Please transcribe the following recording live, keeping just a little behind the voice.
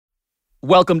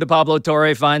Welcome to Pablo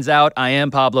Torre Finds Out. I am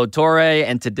Pablo Torre,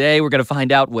 and today we're going to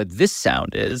find out what this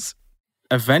sound is.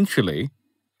 Eventually,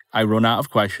 I run out of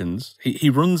questions.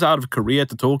 He runs out of career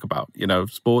to talk about. You know,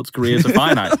 sports careers are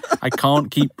finite. I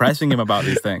can't keep pressing him about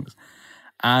these things.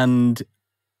 And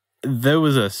there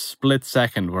was a split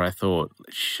second where I thought,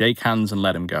 shake hands and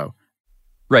let him go.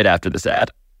 Right after this ad.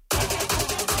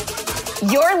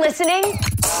 You're listening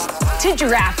to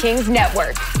DraftKings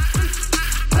Network.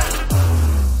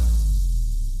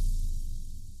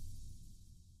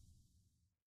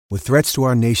 With threats to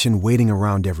our nation waiting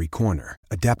around every corner,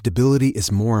 adaptability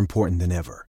is more important than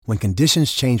ever. When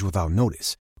conditions change without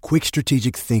notice, quick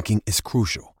strategic thinking is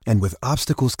crucial. And with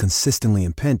obstacles consistently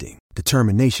impending,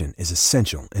 determination is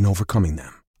essential in overcoming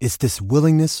them. It's this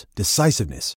willingness,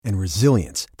 decisiveness, and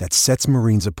resilience that sets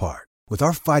Marines apart. With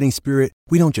our fighting spirit,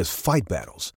 we don't just fight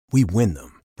battles, we win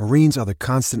them. Marines are the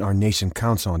constant our nation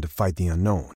counts on to fight the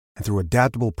unknown. And through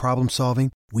adaptable problem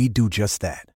solving, we do just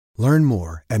that. Learn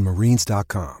more at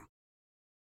marines.com.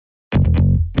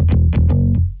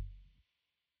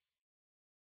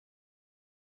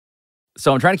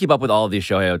 So I'm trying to keep up with all of these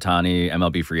Shohei Ohtani,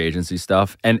 MLB free agency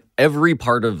stuff, and every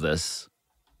part of this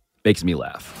makes me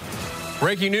laugh.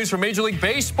 Breaking news from Major League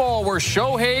Baseball, where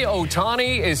Shohei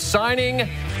Ohtani is signing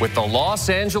with the Los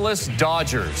Angeles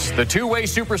Dodgers. The two-way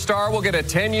superstar will get a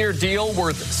 10-year deal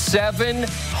worth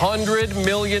 $700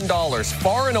 million,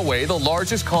 far and away the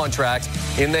largest contract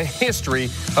in the history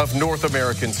of North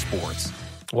American sports.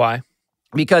 Why?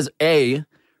 Because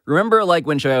remember like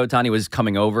when Shohei Ohtani was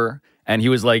coming over and he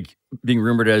was like being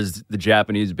rumored as the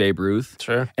Japanese Babe Ruth?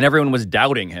 Sure. And everyone was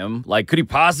doubting him. Like, could he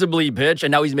possibly pitch?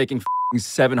 And now he's making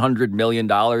 $700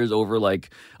 million over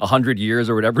like 100 years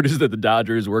or whatever it is that the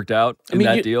Dodgers worked out in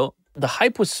that deal. The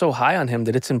hype was so high on him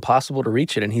that it's impossible to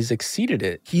reach it, and he's exceeded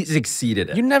it. He's exceeded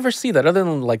it. You never see that, other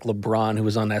than like LeBron, who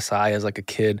was on SI as like a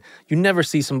kid. You never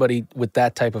see somebody with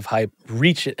that type of hype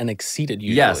reach it and exceed it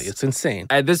usually. Yes. It's insane.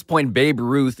 At this point, Babe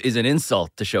Ruth is an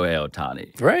insult to Shohei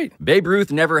Ohtani. Right. Babe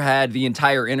Ruth never had the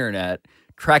entire internet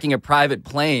tracking a private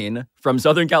plane from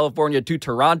Southern California to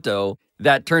Toronto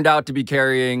that turned out to be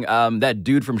carrying that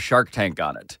dude from Shark Tank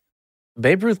on it.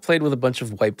 Babe Ruth played with a bunch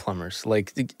of white plumbers.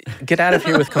 Like, get out of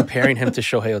here with comparing him to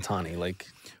Shohei Ohtani. Like,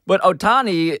 but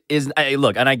Ohtani is,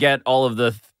 look, and I get all of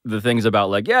the things about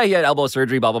like, yeah, he had elbow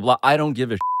surgery, blah, blah, blah. I don't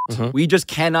give a shit. Mm-hmm. We just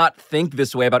cannot think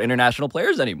this way about international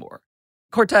players anymore.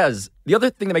 Cortez, the other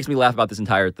thing that makes me laugh about this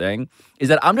entire thing is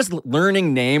that I'm just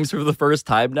learning names for the first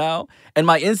time now, and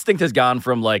my instinct has gone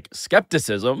from like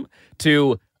skepticism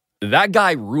to that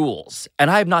guy rules, and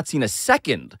I have not seen a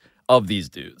second of these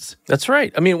dudes. That's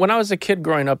right. I mean, when I was a kid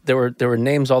growing up, there were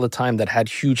names all the time that had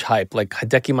huge hype. Like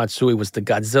Hideki Matsui was the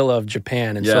Godzilla of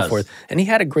Japan and so forth. And he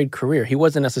had a great career. He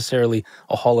wasn't necessarily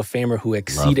a Hall of Famer who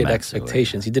exceeded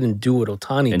expectations. He didn't do what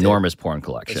Ohtani did. Enormous porn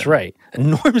collection. That's right.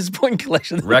 Enormous porn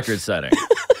collection. Record setting.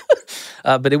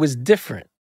 But it was different.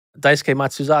 Daisuke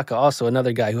Matsuzaka, also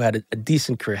another guy who had a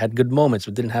decent career, had good moments,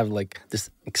 but didn't have like this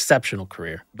exceptional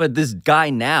career. But this guy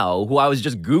now, who I was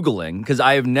just Googling, because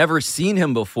I have never seen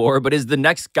him before, but is the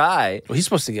next guy. Well, he's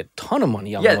supposed to get a ton of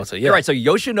money, Yamamoto. Yeah, you're right. So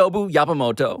Yoshinobu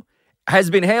Yamamoto has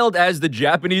been hailed as the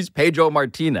Japanese Pedro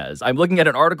Martinez. I'm looking at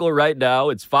an article right now.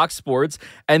 It's Fox Sports,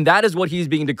 and that is what he's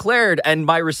being declared. And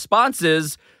my response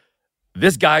is,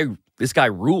 this guy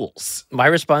rules. My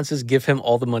response is give him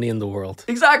all the money in the world.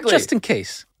 Exactly. Just in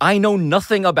case. I know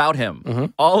nothing about him. Mm-hmm.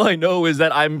 All I know is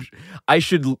that I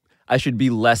should be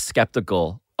less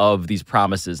skeptical of these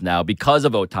promises now because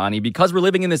of Ohtani, because we're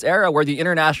living in this era where the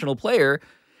international player,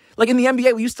 like in the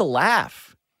NBA, we used to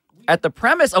laugh at the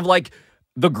premise of like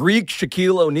the Greek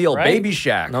Shaquille O'Neal, right? Baby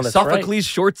Shaq, Sophocles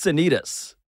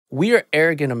Schwarzenegger. We are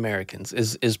arrogant Americans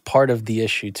is part of the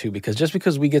issue, too, because just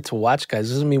because we get to watch guys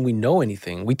doesn't mean we know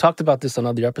anything. We talked about this on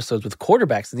other episodes with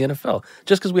quarterbacks in the NFL.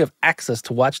 Just because we have access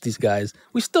to watch these guys,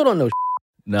 we still don't know shit.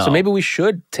 No. So maybe we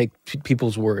should take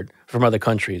people's word from other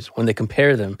countries when they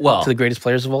compare them to the greatest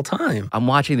players of all time. I'm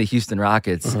watching the Houston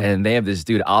Rockets, and they have this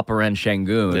dude, Alperen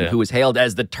Şengün, who is hailed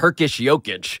as the Turkish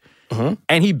Jokic. Mm-hmm.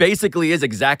 And he basically is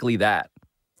exactly that.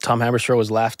 Tom Haberstroh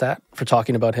was laughed at for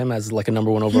talking about him as like a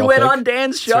number one overall pick. He went pick. on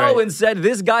Dan's show and said,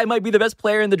 this guy might be the best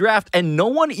player in the draft, and no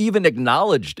one even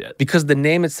acknowledged it. Because the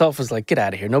name itself was like, get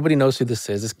out of here. Nobody knows who this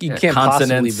is. You can't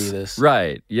possibly be this.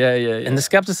 Right. Yeah. And the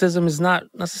skepticism is not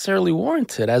necessarily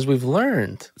warranted, as we've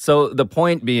learned. So the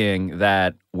point being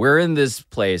that we're in this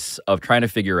place of trying to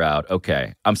figure out,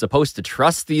 okay, I'm supposed to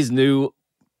trust these new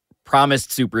promised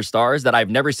superstars that I've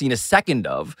never seen a second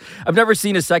of. I've never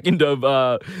seen a second of,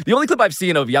 the only clip I've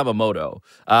seen of Yamamoto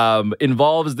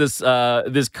involves this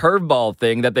curveball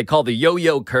thing that they call the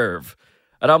yo-yo curve.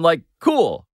 And I'm like,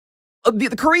 cool.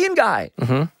 The Korean guy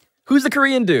Who's the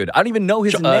Korean dude? I don't even know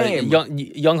his name.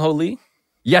 Young Ho Lee?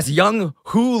 Yes, Young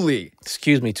Hoo Lee.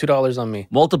 Excuse me, $2 on me.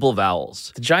 Multiple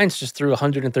vowels. The Giants just threw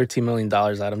 $113 million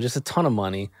at him, just a ton of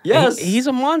money. Yes. He's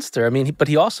a monster. I mean, but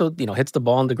he also, hits the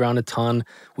ball on the ground a ton.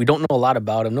 We don't know a lot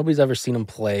about him. Nobody's ever seen him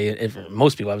play.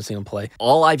 Most people haven't seen him play.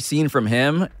 All I've seen from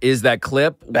him is that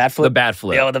clip. Bat flip? The bat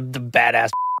flip. Yo, the badass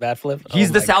bat flip.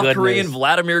 He's the South Korean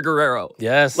Vladimir Guerrero.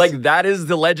 Yes. Like, that is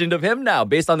the legend of him now,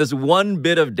 based on this one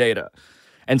bit of data.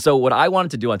 And so what I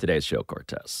wanted to do on today's show,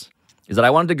 Cortez, is that I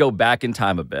wanted to go back in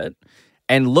time a bit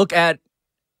and look at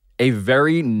a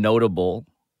very notable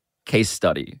case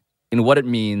study in what it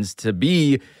means to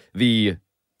be the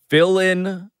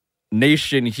fill-in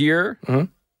nation here,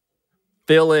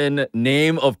 fill-in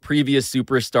name of previous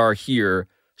superstar here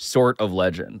sort of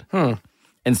legend.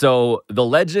 And so the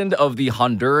legend of the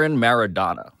Honduran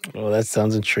Maradona. Oh, that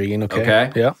sounds intriguing.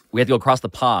 Okay? Yeah. We have to go across the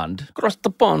pond. Across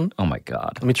the pond. Oh, my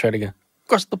God. Let me try it again.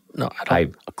 Across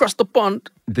the pond.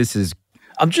 This is...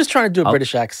 I'm just trying to do a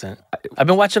British accent. I've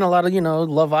been watching a lot of,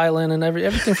 Love Island and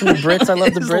everything from the Brits. I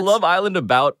love the Brits. Is Love Island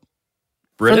about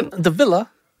Britain? From the Villa.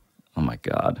 Oh, my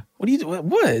God. What do you do?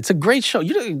 What? It's a great show.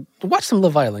 Watch some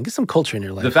Love Island. Get some culture in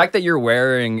your life. The fact that you're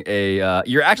wearing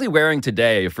you're actually wearing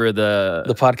today for the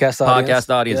podcast audience,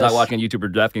 not watching on YouTube or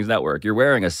DraftKings Network, you're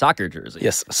wearing a soccer jersey.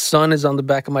 Yes. Sun is on the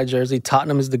back of my jersey.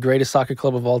 Tottenham is the greatest soccer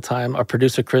club of all time. Our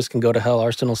producer, Chris, can go to hell.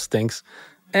 Arsenal stinks.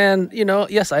 And,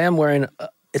 yes, I am wearing...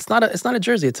 It's not a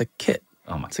jersey. It's a kit.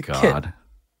 Oh, my it's a God.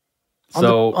 Kit.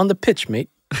 On the pitch, mate.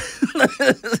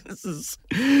 This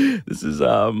is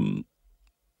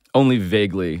only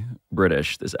vaguely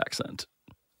British, this accent.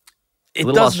 It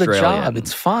does the job.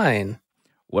 It's fine.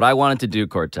 What I wanted to do,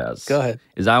 Cortez, go ahead,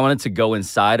 is I wanted to go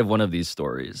inside of one of these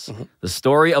stories. The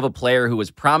story of a player who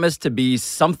was promised to be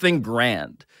something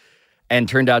grand and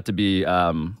turned out to be,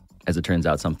 as it turns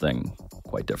out, something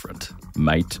quite different.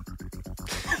 Mate.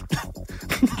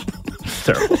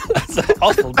 Terrible. That's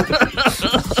awful.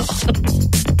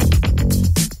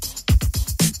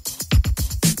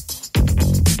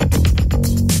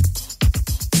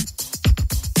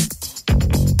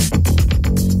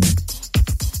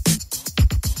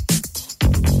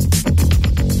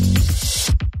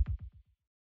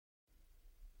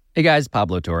 Hey guys,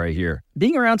 Pablo Torre here.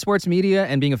 Being around sports media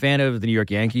and being a fan of the New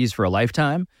York Yankees for a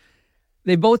lifetime,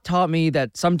 they both taught me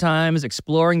that sometimes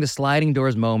exploring the sliding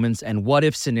doors moments and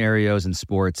what-if scenarios in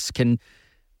sports can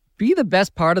be the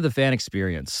best part of the fan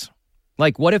experience.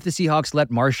 Like, what if the Seahawks let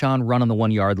Marshawn run on the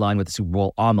 1-yard line with the Super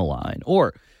Bowl on the line?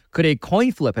 Or could a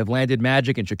coin flip have landed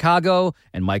Magic in Chicago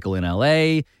and Michael in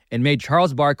L.A. and made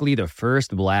Charles Barkley the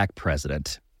first black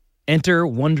president? Enter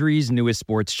Wondery's newest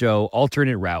sports show,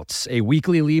 Alternate Routes, a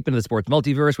weekly leap into the sports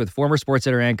multiverse with former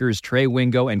SportsCenter anchors Trey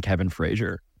Wingo and Kevin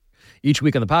Frazier. Each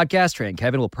week on the podcast, Trey and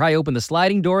Kevin will pry open the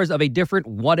sliding doors of a different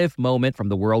what-if moment from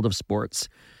the world of sports.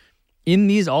 In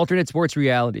these alternate sports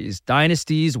realities,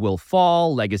 dynasties will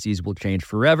fall, legacies will change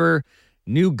forever,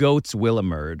 new GOATs will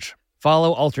emerge.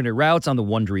 Follow Alternate Routes on the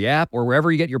Wondery app or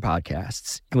wherever you get your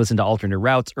podcasts. You can listen to Alternate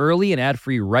Routes early and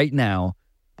ad-free right now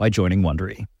by joining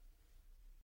Wondery.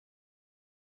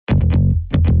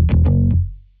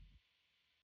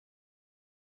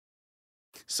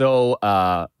 So,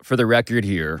 for the record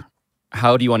here,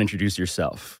 how do you want to introduce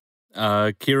yourself?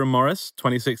 Kieran Morris,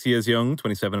 26 years young,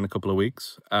 27 in a couple of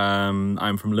weeks.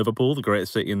 I'm from Liverpool, the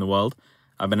greatest city in the world.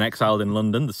 I've been exiled in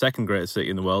London, the second greatest city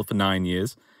in the world, for 9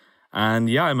 years. And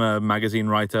yeah, I'm a magazine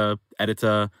writer,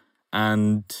 editor,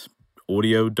 and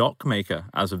audio doc maker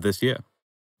as of this year.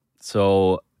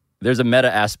 So there's a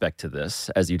meta aspect to this,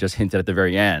 as you just hinted at the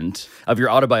very end, of your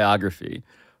autobiography.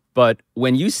 But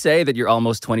when you say that you're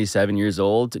almost 27 years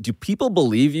old, do people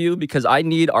believe you? Because I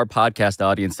need our podcast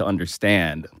audience to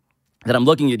understand that I'm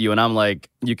looking at you and I'm like,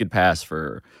 you could pass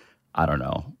for, I don't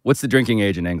know. What's the drinking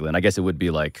age in England? I guess it would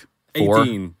be like 4?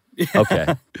 18.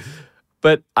 Okay.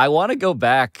 But I want to go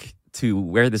back to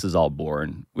where this is all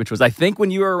born, which was, I think,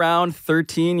 when you were around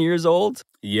 13 years old.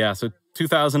 Yeah, so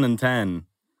 2010.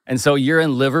 And so you're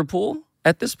in Liverpool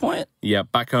at this point? Yeah,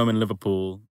 back home in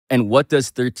Liverpool. And what does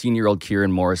 13-year-old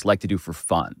Kieran Morris like to do for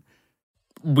fun?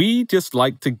 We just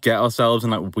like to get ourselves in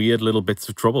like weird little bits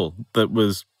of trouble that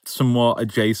was somewhat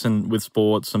adjacent with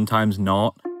sports, sometimes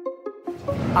not.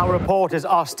 Our reporters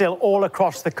are still all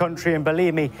across the country, and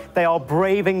believe me, they are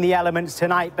braving the elements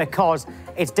tonight because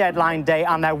it's deadline day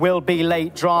and there will be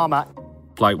late drama.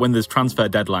 Like when there's transfer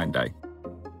deadline day.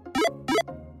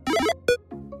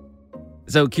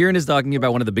 So Kieran is talking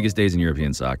about one of the biggest days in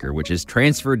European soccer, which is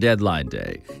transfer deadline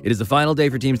day. It is the final day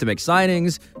for teams to make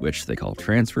signings, which they call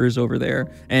transfers over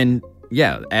there, and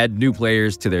yeah, add new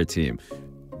players to their team.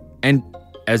 And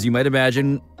as you might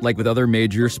imagine, like with other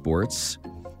major sports,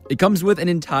 It comes with an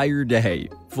entire day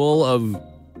full of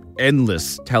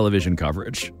endless television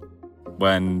coverage.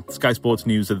 When Sky Sports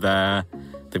News are there,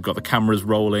 they've got the cameras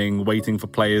rolling, waiting for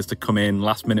players to come in,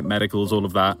 last-minute medicals, all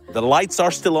of that. The lights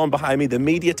are still on behind me. The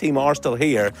media team are still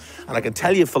here. And I can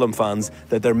tell you, Fulham fans,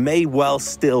 that there may well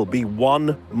still be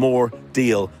one more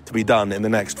deal to be done in the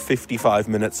next 55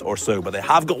 minutes or so. But they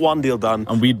have got one deal done.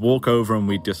 And we'd walk over and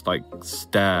we'd just,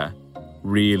 stare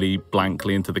really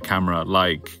blankly into the camera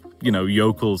like,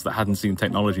 yokels that hadn't seen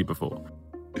technology before.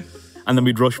 And then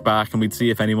we'd rush back and we'd see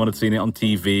if anyone had seen it on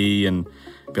TV and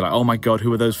be like, oh my God,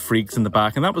 who are those freaks in the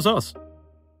back? And that was us.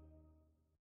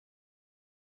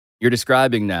 You're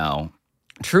describing now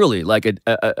truly like a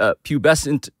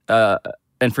pubescent,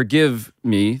 and forgive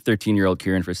me, 13-year-old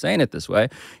Kieran, for saying it this way,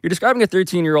 you're describing a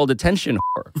 13-year-old attention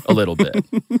whore a little bit.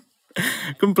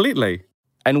 Completely.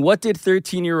 And what did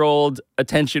 13-year-old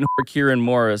attention whore Kieran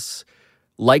Morris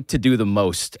like to do the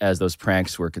most as those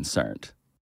pranks were concerned?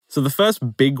 So the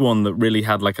first big one that really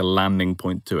had a landing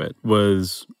point to it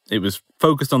was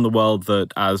focused on the world that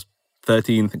as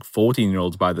 13, I think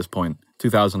 14-year-olds by this point,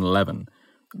 2011,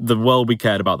 the world we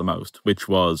cared about the most, which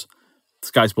was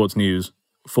Sky Sports News,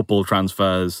 football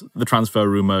transfers, the transfer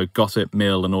rumour, gossip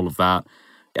mill and all of that.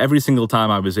 Every single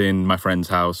time I was in my friend's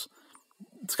house,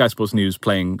 Sky Sports News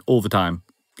playing all the time.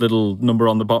 Little number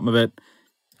on the bottom of it.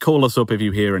 Call us up if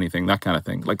you hear anything, that kind of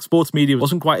thing. Sports media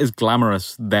wasn't quite as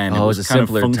glamorous then. Oh, it was a kind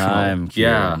simpler of functional. time,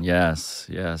 Kieran. Yeah.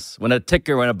 Yes. When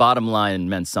a bottom line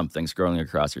meant something scrolling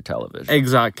across your television.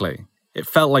 Exactly. It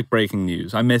felt like breaking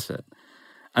news. I miss it.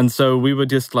 And so we were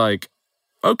just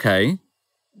okay,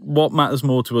 what matters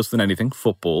more to us than anything?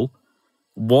 Football.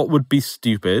 What would be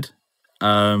stupid?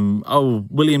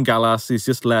 William Gallas, he's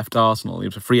just left Arsenal. He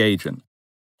was a free agent.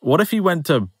 What if he went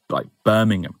to,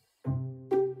 Birmingham?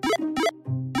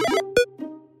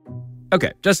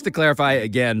 Okay, just to clarify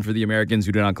again for the Americans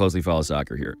who do not closely follow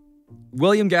soccer here.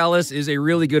 William Gallas is a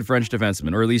really good French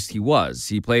defenseman, or at least he was.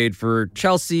 He played for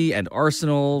Chelsea and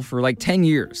Arsenal for 10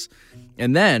 years.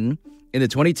 And then, in the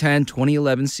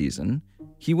 2010-2011 season,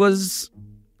 he was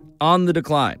on the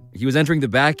decline. He was entering the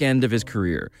back end of his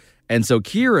career. And so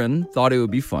Kieran thought it would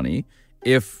be funny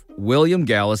if William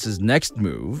Gallas's next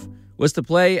move was to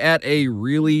play at a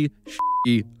really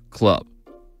shitty club,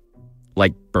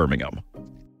 like Birmingham.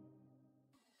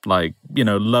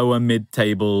 Lower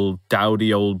mid-table,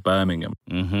 dowdy old Birmingham.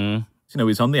 Mm-hmm.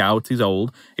 He's on the out, he's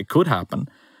old. It could happen.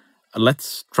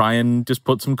 Let's try and just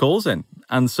put some calls in.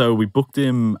 And so we booked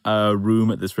him a room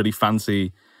at this really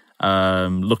fancy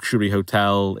luxury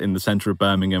hotel in the center of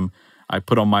Birmingham. I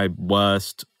put on my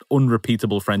worst,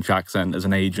 unrepeatable French accent as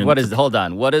an agent. Hold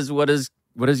on. What is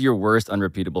your worst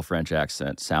unrepeatable French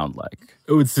accent sound like?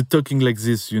 Oh, it's talking like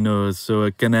this,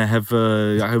 So can I have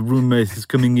a room is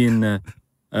coming in...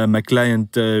 my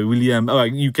client, William... Oh,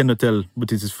 you cannot tell what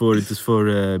this is for. It is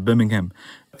for Birmingham.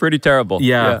 Pretty terrible.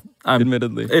 Yeah,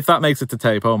 admittedly. If that makes it to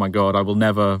tape, oh my God, I will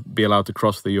never be allowed to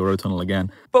cross the Eurotunnel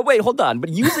again. But wait, hold on.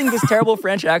 But using this terrible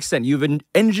French accent, you've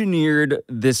engineered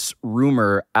this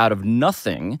rumor out of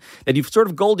nothing that you've sort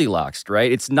of Goldilocks,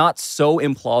 right? It's not so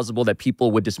implausible that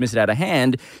people would dismiss it out of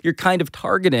hand. You're kind of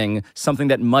targeting something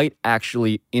that might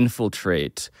actually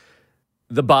infiltrate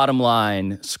the bottom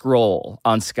line scroll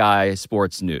on Sky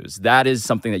Sports News. That is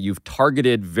something that you've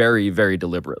targeted very, very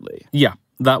deliberately. Yeah,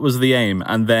 that was the aim.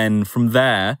 And then from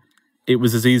there, it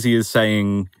was as easy as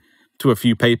saying to a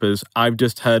few papers, I've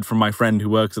just heard from my friend who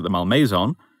works at the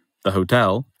Malmaison, the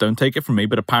hotel. Don't take it from me,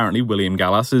 but apparently William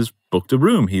Gallas has booked a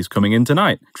room. He's coming in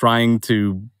tonight, trying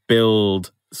to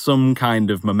build some kind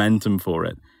of momentum for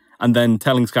it. And then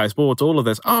telling Sky Sports all of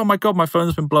this, oh my God, my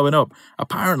phone's been blowing up.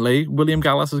 Apparently, William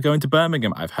Gallas is going to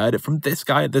Birmingham. I've heard it from this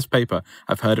guy at this paper.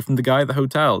 I've heard it from the guy at the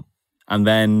hotel. And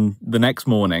then the next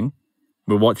morning,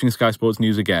 we're watching Sky Sports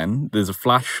News again. There's a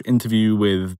flash interview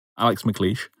with Alex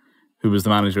McLeish, who was the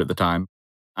manager at the time.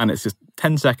 And it's just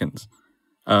 10 seconds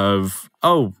of,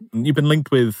 oh, you've been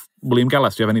linked with William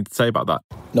Gallas. Do you have anything to say about that?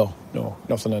 No,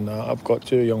 nothing in that. I've got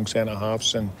two young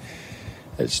centre-halves and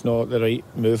it's not the right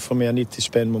move for me. I need to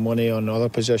spend my money on other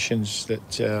positions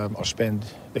or spend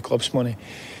the club's money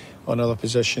on other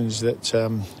positions that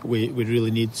we really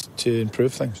need to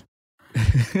improve things.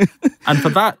 And for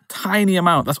that tiny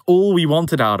amount, that's all we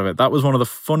wanted out of it. That was one of the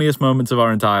funniest moments of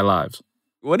our entire lives.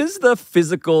 What is the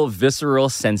physical, visceral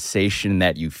sensation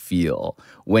that you feel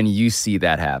when you see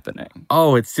that happening?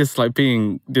 Oh, it's just like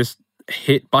being just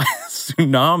hit by a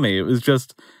tsunami. It was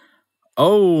just...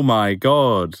 Oh my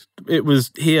God. It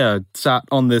was here, sat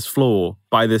on this floor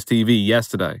by this TV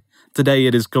yesterday. Today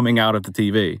it is coming out of the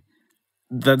TV.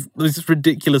 This is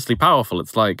ridiculously powerful.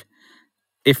 It's like,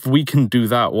 if we can do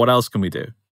that, what else can we do?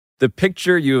 The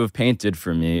picture you have painted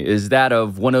for me is that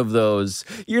of one of those,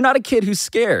 you're not a kid who's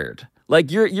scared.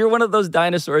 Like, you're one of those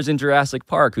dinosaurs in Jurassic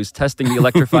Park who's testing the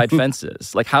electrified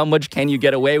fences. Like, how much can you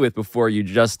get away with before you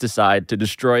just decide to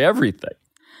destroy everything?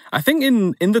 I think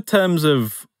in the terms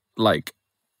of, like,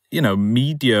 you know,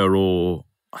 media or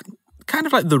kind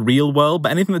of like the real world,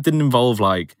 but anything that didn't involve,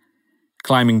 like,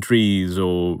 climbing trees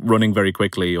or running very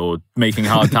quickly or making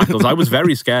hard tackles, I was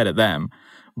very scared at them.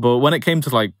 But when it came to,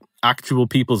 like, actual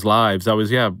people's lives, I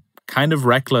was, kind of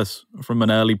reckless from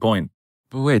an early point.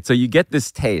 But wait, so you get this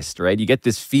taste, right? You get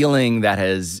this feeling that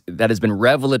has been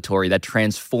revelatory, that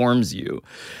transforms you.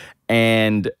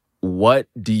 And what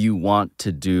do you want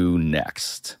to do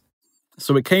next?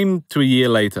 So it came to a year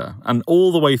later, and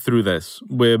all the way through this,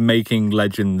 we're making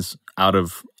legends out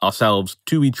of ourselves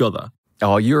to each other.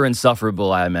 Oh, you're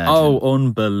insufferable, I imagine. Oh,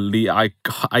 unbelievable.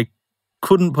 I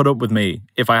couldn't put up with me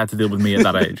if I had to deal with me at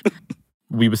that age.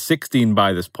 We were 16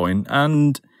 by this point,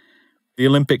 and the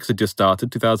Olympics had just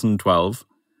started, 2012.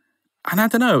 And I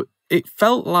don't know, it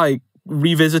felt like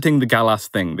revisiting the Gallas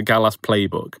thing, the Gallas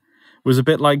playbook, was a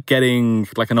bit like getting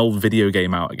like an old video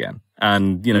game out again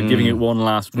and, you know, giving it one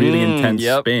last really intense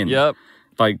spin. Yep.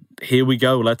 Like, here we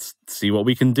go, let's see what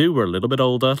we can do. We're a little bit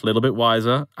older, a little bit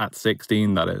wiser, at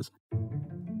 16, that is.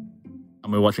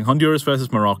 And we're watching Honduras versus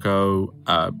Morocco,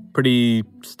 pretty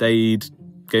staid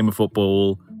game of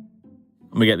football.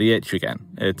 And we get the itch again.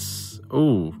 It's,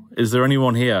 is there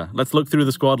anyone here? Let's look through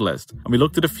the squad list. And we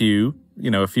looked at a few.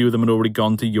 You know, a few of them had already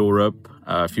gone to Europe.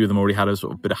 A few of them already had a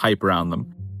sort of bit of hype around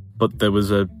them. But there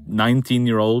was a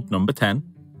 19-year-old, number 10,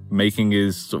 making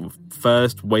his sort of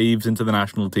first waves into the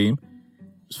national team. He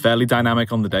was fairly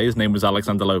dynamic on the day. His name was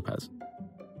Alexander Lopez.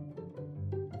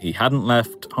 He hadn't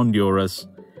left Honduras.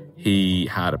 He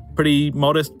had a pretty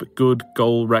modest but good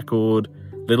goal record.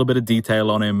 A little bit of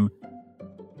detail on him.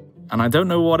 And I don't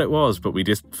know what it was, but we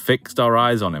just fixed our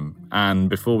eyes on him. And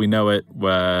before we know it,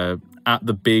 we're at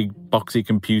the big boxy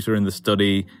computer in the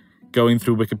study, going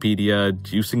through Wikipedia,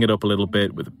 juicing it up a little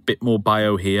bit with a bit more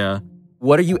bio here.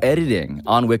 What are you editing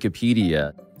on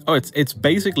Wikipedia? Oh, it's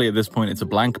basically, at this point, it's a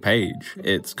blank page.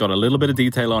 It's got a little bit of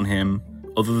detail on him.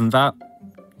 Other than that,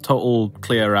 total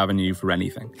clear avenue for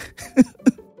anything.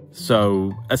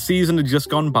 So a season had just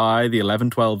gone by, the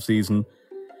 11-12 season.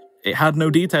 It had no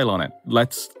detail on it.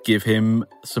 Let's give him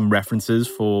some references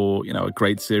for, you know, a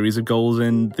great series of goals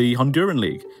in the Honduran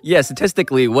League. Yeah,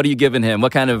 statistically, what are you giving him?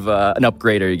 What kind of an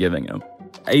upgrade are you giving him?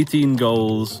 18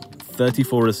 goals,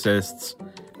 34 assists,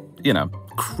 you know,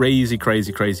 crazy,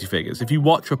 crazy, crazy figures. If you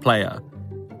watch a player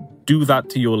do that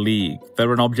to your league,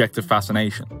 they're an object of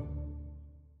fascination.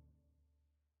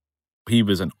 He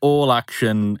was an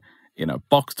all-action, you know,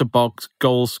 box-to-box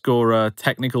goal scorer,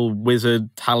 technical wizard,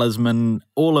 talisman,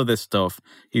 all of this stuff.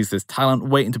 He's this talent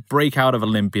waiting to break out of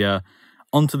Olympia,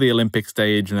 onto the Olympic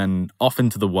stage, and then off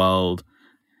into the world.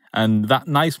 And that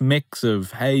nice mix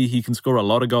of, hey, he can score a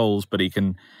lot of goals, but he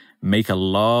can make a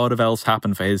lot of else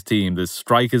happen for his team. There's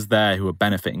strikers there who are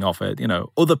benefiting off it. You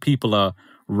know, other people are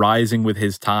rising with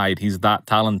his tide. He's that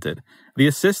talented. The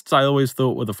assists I always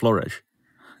thought were the flourish.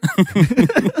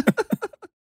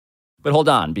 But hold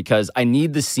on, because I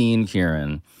need the scene,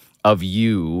 Kieran, of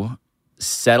you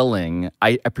settling,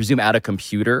 I presume at a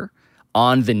computer,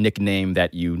 on the nickname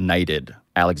that you knighted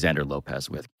Alexander Lopez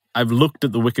with. I've looked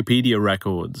at the Wikipedia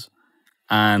records,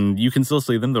 and you can still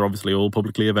see them. They're obviously all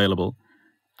publicly available.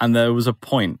 And there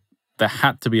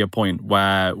had to be a point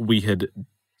where we had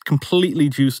completely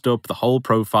juiced up the whole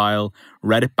profile,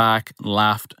 read it back,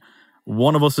 laughed.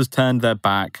 One of us has turned their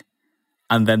back.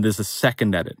 And then there's a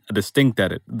second edit, a distinct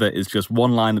edit, that is just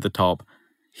one line at the top.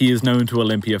 He is known to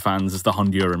Olympia fans as the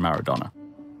Honduran Maradona.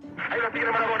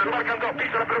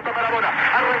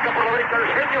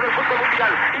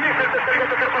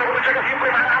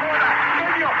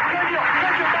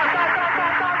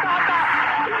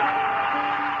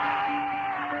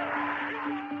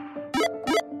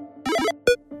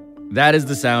 That is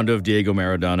the sound of Diego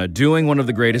Maradona doing one of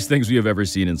the greatest things we have ever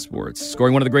seen in sports,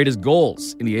 scoring one of the greatest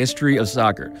goals in the history of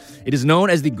soccer. It is known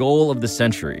as the goal of the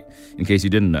century, in case you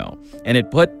didn't know. And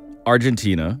it put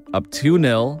Argentina up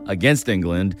 2-0 against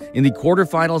England in the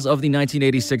quarterfinals of the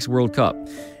 1986 World Cup.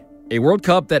 A World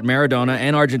Cup that Maradona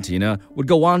and Argentina would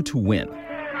go on to win.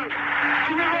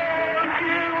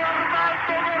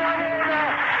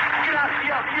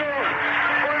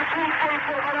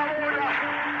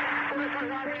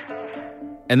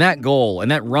 And that goal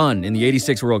and that run in the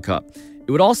 86 World Cup,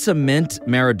 it would all cement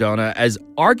Maradona as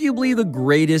arguably the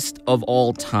greatest of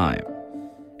all time.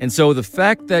 And so the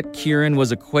fact that Kieran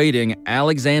was equating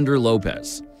Alexander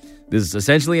Lopez, this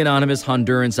essentially anonymous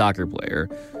Honduran soccer player,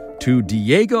 to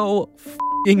Diego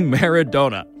f***ing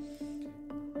Maradona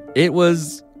It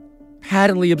was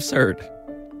patently absurd.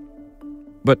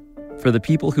 But for the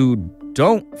people who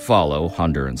don't follow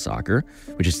Honduran soccer,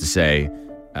 which is to say,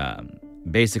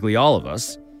 basically all of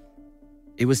us,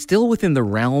 it was still within the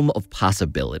realm of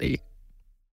possibility.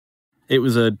 It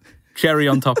was a cherry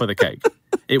on top of the cake.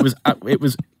 It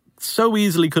was so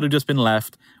easily could have just been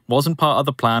left. Wasn't part of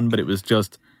the plan, but it was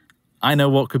just, I know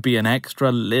what could be an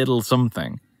extra little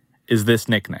something is this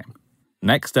nickname.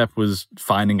 Next step was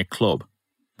finding a club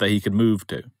that he could move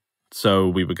to. So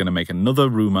we were going to make another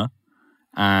rumor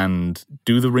and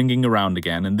do the ringing around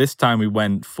again. And this time we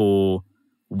went for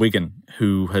Wigan,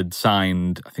 who had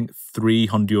signed, I think, 3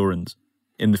 Hondurans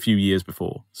in the few years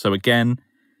before. So again,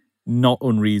 not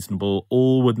unreasonable,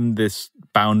 all within this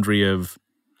boundary of,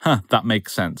 that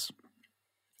makes sense.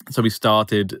 So we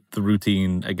started the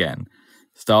routine again,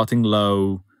 starting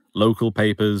low, local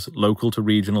papers, local to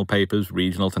regional papers,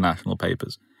 regional to national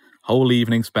papers. Whole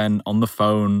evening spent on the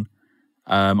phone.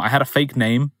 I had a fake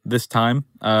name this time.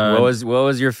 What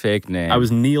was your fake name? I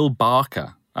was Neil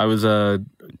Barker. I was a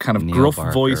kind of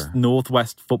gruff-voiced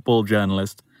Northwest football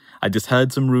journalist. I just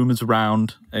heard some rumors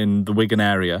around in the Wigan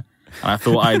area, and I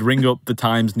thought I'd ring up the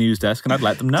Times news desk and I'd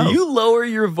let them know. Do you lower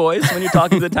your voice when you're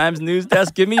talking to the Times news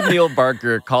desk? Give me Neil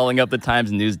Barker calling up the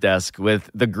Times news desk with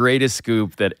the greatest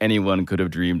scoop that anyone could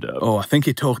have dreamed of. Oh, I think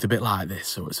he talked a bit like this,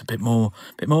 so it's a bit more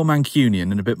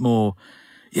Mancunian and a bit more...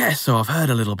 Yeah, so I've heard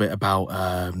a little bit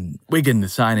about Wigan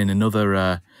signing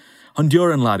another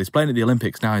Honduran lad. He's playing at the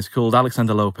Olympics now. He's called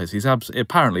Alexander Lopez.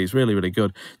 Apparently he's really, really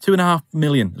good. 2.5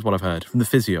 million is what I've heard from the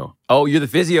physio. Oh, you're the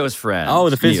physio's friend. Oh,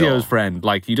 the physio's friend.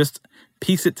 Like, you just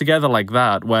piece it together like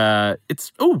that, where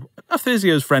it's, a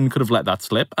physio's friend could have let that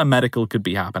slip. A medical could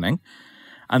be happening.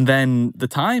 And then the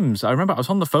Times, I remember I was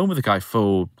on the phone with the guy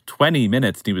for 20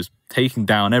 minutes and he was taking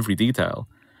down every detail.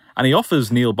 And he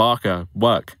offers Neil Barker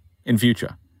work in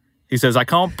future. He says, I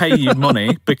can't pay you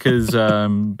money because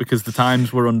the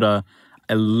Times were under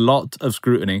a lot of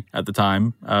scrutiny at the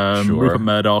time. Sure. Rupert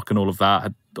Murdoch and all of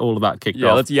that kicked off.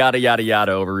 Yeah, let's yada, yada,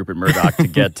 yada over Rupert Murdoch to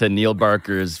get to Neil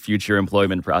Barker's future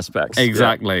employment prospects.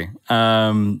 Exactly.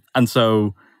 Yeah. And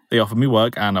so they offered me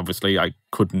work, and obviously I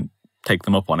couldn't take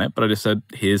them up on it, but I just said,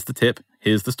 here's the tip,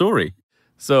 here's the story.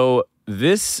 So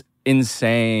this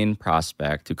insane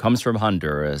prospect who comes from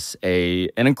Honduras,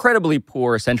 an incredibly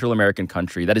poor Central American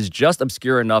country that is just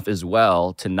obscure enough as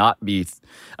well to not be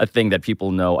a thing that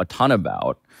people know a ton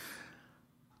about.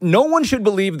 No one should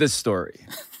believe this story.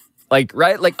 Like,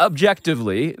 right? Like,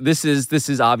 objectively, this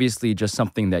is obviously just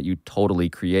something that you totally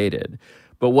created.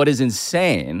 But what is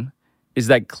insane is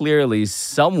that clearly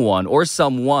someone or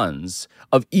someones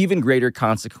of even greater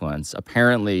consequence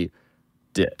apparently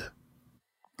did.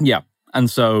 Yeah. And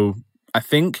so I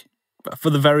think, for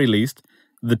the very least,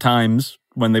 the Times,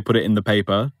 when they put it in the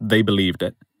paper, they believed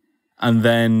it. And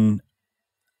then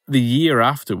the year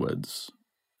afterwards,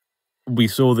 we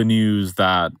saw the news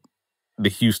that the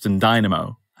Houston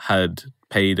Dynamo had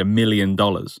paid $1 million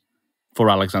for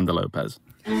Alexander Lopez.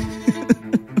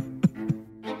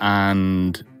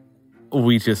 And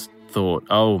we just thought,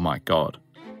 oh my God.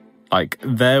 Like,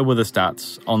 there were the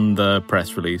stats on the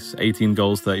press release, 18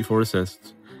 goals, 34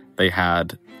 assists. They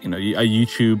had, a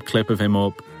YouTube clip of him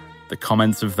up. The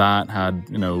comments of that had,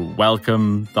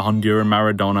 welcome the Honduran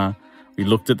Maradona. We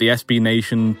looked at the SB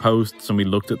Nation posts and we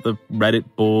looked at the Reddit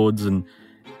boards, and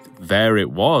there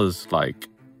it was. Like,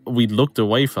 we looked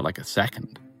away for like a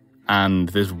second, and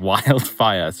this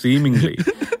wildfire seemingly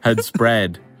had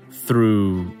spread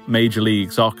through Major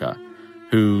League Soccer,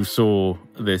 who saw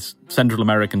this Central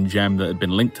American gem that had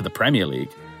been linked to the Premier League.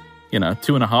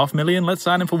 $2.5 million, let's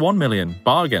sign him for $1 million.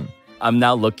 Bargain. I'm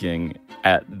now looking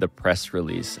at the press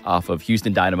release off of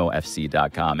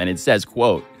HoustonDynamoFC.com, and it says,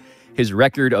 quote, his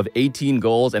record of 18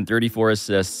 goals and 34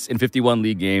 assists in 51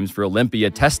 league games for Olympia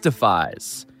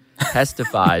testifies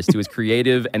to his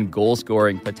creative and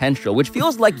goal-scoring potential, which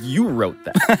feels like you wrote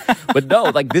that. But no,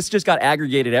 like, this just got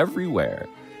aggregated everywhere.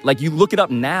 Like, you look it up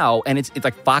now, and it's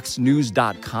like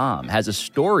FoxNews.com has a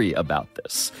story about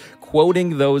this,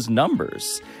 quoting those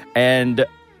numbers. And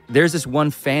there's this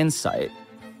one fan site.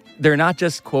 They're not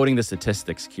just quoting the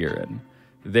statistics, Kieran.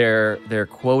 They're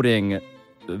quoting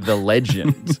the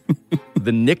legend,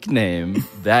 the nickname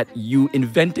that you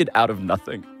invented out of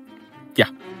nothing. Yeah.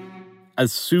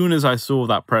 As soon as I saw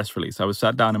that press release, I was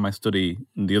sat down in my study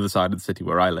on the other side of the city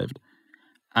where I lived.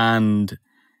 And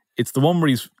it's the one where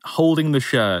he's holding the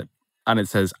shirt and it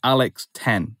says Alex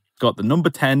 10. Got the number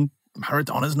 10,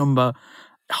 Maradona's number,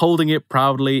 holding it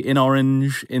proudly in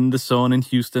orange in the sun in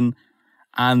Houston.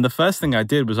 And the first thing I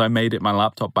did was I made it my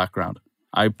laptop background.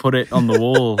 I put it on the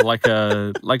wall like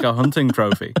a hunting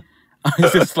trophy. I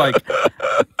was just like,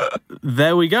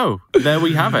 there we go. There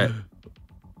we have it.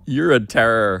 You're a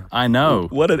terror. I know.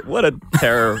 What a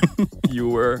terror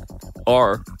you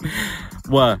are.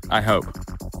 Were, I hope.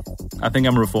 I think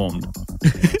I'm reformed.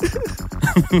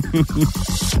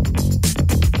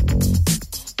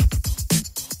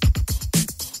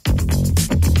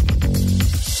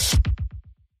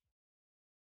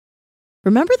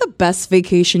 Remember the best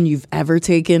vacation you've ever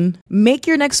taken? Make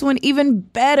your next one even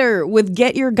better with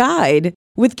Get Your Guide.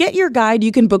 With Get Your Guide,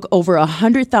 you can book over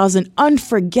 100,000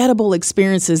 unforgettable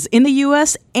experiences in the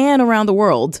U.S. and around the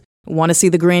world. Want to see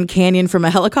the Grand Canyon from a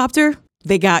helicopter?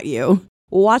 They got you.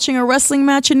 Watching a wrestling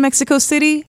match in Mexico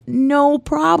City? No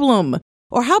problem.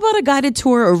 Or how about a guided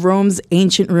tour of Rome's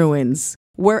ancient ruins?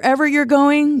 Wherever you're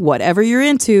going, whatever you're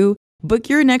into, book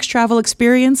your next travel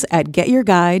experience at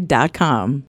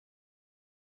getyourguide.com.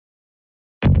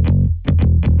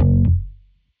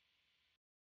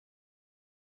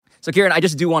 So, Kieran, I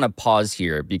just do want to pause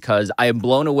here because I am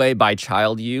blown away by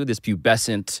Child You, this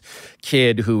pubescent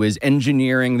kid who is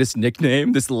engineering this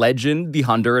nickname, this legend, the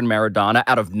Honduran Maradona,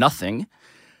 out of nothing,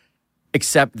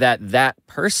 except that that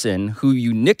person who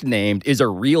you nicknamed is a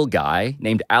real guy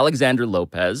named Alexander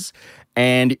Lopez,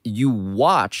 and you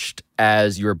watched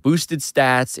as your boosted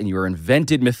stats and your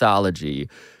invented mythology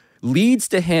leads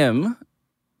to him,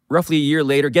 roughly a year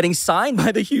later, getting signed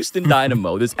by the Houston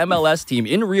Dynamo, this MLS team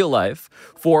in real life,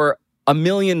 for $1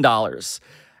 million.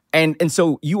 And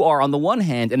so you are, on the one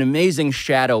hand, an amazing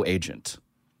shadow agent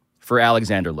for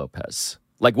Alexander Lopez.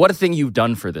 Like, what a thing you've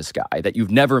done for this guy that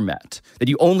you've never met, that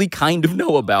you only kind of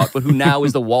know about, but who now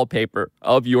is the wallpaper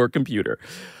of your computer.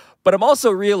 But I'm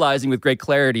also realizing with great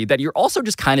clarity that you're also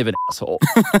just kind of an asshole.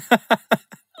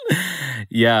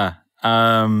 Yeah.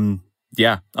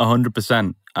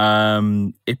 100%.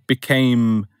 It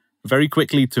became very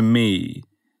quickly to me,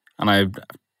 and I've,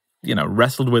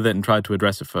 wrestled with it and tried to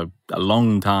address it for a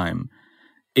long time.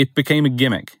 It became a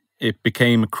gimmick. It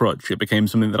became a crutch. It became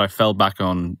something that I fell back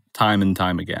on time and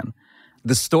time again.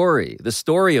 The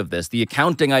story of this, the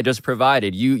accounting I just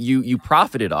provided, you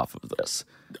profited off of this.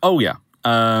 Oh, yeah.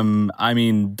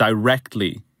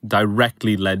 Directly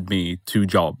led me to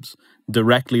jobs.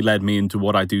 Directly led me into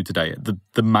what I do today.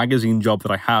 The magazine job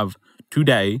that I have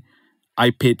today,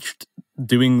 I pitched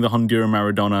doing the Honduran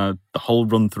Maradona, the whole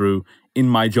run through in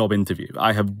my job interview.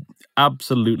 I have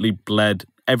absolutely bled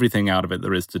everything out of it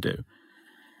there is to do.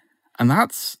 And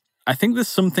I think there's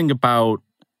something about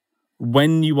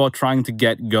when you are trying to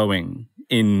get going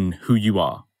in who you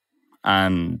are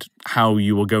and how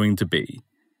you are going to be.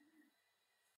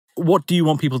 What do you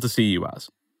want people to see you as?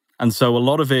 And so a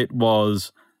lot of it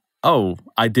was, oh,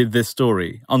 I did this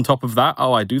story. On top of that,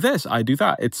 oh, I do this, I do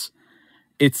that. It's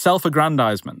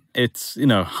self-aggrandizement. It's,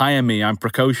 hire me, I'm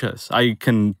precocious. I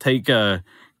can take a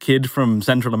kid from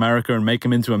Central America and make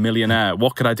him into a millionaire.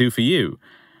 What could I do for you?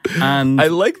 And I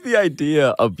like the idea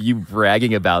of you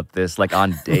bragging about this, like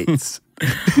on dates.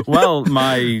 Well,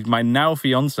 my now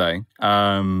fiance,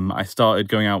 I started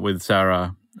going out with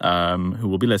Sarah, who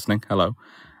will be listening. Hello.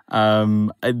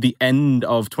 At the end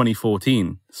of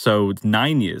 2014. So it's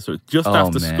 9 years. So it's just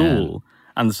after school.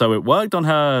 And so it worked on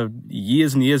her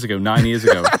years and years ago, 9 years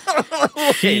ago.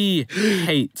 She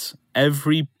hates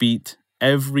every beat,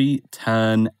 every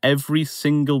turn, every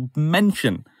single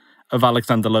mention of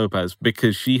Alexander Lopez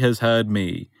because she has heard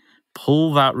me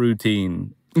pull that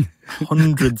routine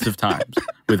hundreds of times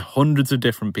with hundreds of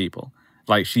different people.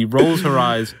 Like, she rolls her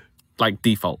eyes like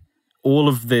default. All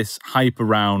of this hype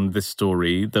around this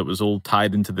story that was all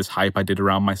tied into this hype I did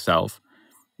around myself.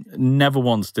 Never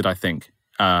once did I think,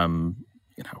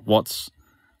 what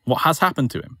has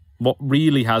happened to him? What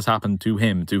really has happened to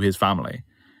him, to his family?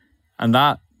 And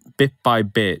that, bit by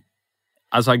bit,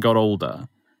 as I got older,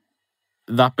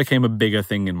 that became a bigger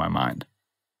thing in my mind.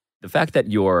 The fact that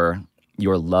your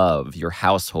love, your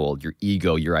household, your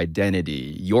ego, your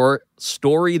identity, your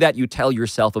story that you tell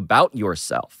yourself about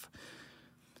yourself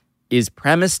is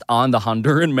premised on the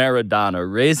Honduran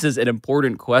Maradona raises an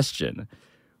important question,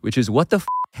 which is what the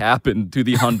happened to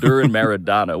the Honduran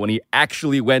Maradona when he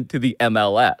actually went to the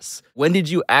MLS? When did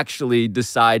you actually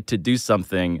decide to do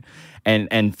something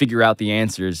and figure out the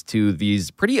answers to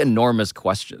these pretty enormous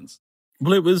questions?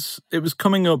 Well, it was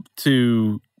coming up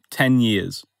to 10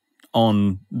 years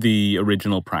on the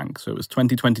original prank. So it was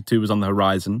 2022 was on the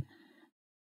horizon.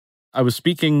 I was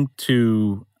speaking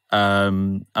to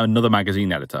another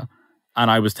magazine editor,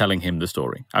 and I was telling him the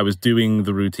story. I was doing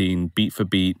the routine beat for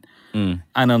beat. And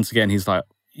once again, he's like,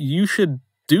 you should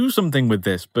do something with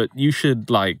this, but you should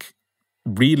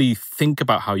really think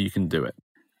about how you can do it.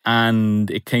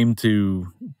 And it came to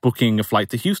booking a flight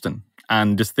to Houston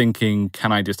and just thinking,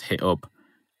 can I just hit up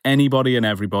anybody and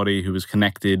everybody who was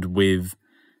connected with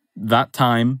that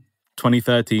time,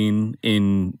 2013,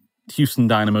 in Houston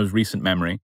Dynamo's recent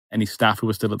memory, any staff who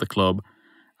were still at the club,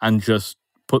 and just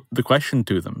put the question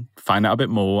to them, find out a bit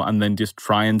more, and then just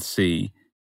try and see,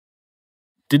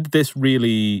 did this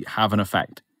really have an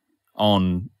effect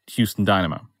on Houston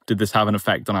Dynamo? Did this have an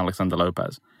effect on Alexander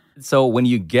Lopez? So when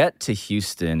you get to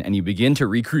Houston and you begin to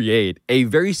recreate a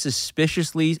very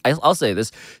suspiciously, I'll say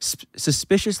this,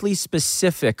 suspiciously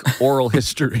specific oral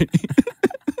history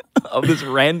of this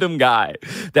random guy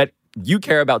that you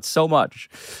care about so much,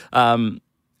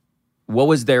 what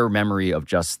was their memory of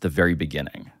just the very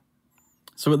beginning?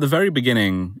 So at the very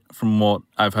beginning, from what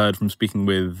I've heard from speaking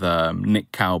with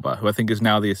Nick Kauber, who I think is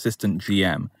now the assistant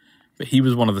GM, but he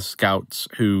was one of the scouts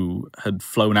who had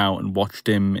flown out and watched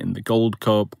him in the Gold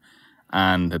Cup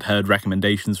and had heard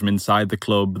recommendations from inside the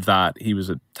club that he was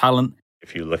a talent.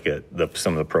 If you look at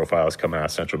some of the profiles coming out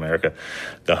of Central America,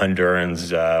 the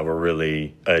Hondurans were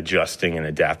really adjusting and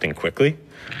adapting quickly.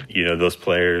 You know, those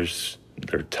players,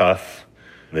 they're tough.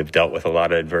 They've dealt with a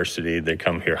lot of adversity. They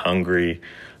come here hungry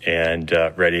and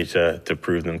ready to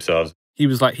prove themselves. He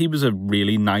was a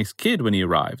really nice kid when he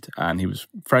arrived, and he was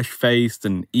fresh-faced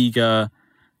and eager.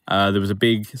 There was a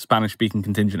big Spanish-speaking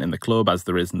contingent in the club, as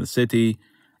there is in the city,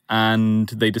 and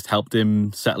they just helped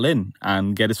him settle in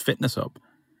and get his fitness up.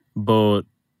 But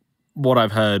what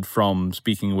I've heard from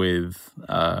speaking with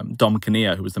Dom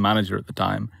Kinnear, who was the manager at the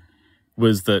time,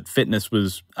 was that fitness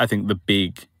was, I think, the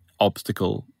big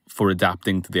obstacle for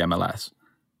adapting to the MLS.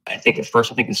 I think at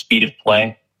first, the speed of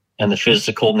play and the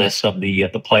physicalness of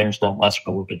the players, nonetheless,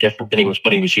 were a little bit different than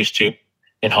what he was used to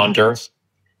in Honduras.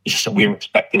 It's just that we were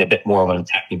expecting a bit more of an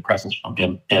attacking presence from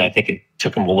him, and I think it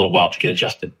took him a little while to get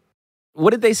adjusted.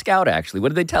 What did they scout, actually? What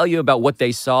did they tell you about what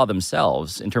they saw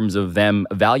themselves in terms of them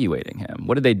evaluating him?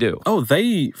 What did they do? Oh,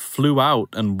 they flew out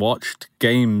and watched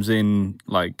games in,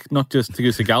 not just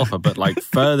Tegucigalpa, but,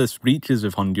 furthest reaches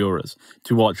of Honduras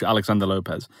to watch Alexander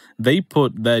Lopez. They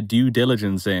put their due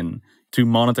diligence in to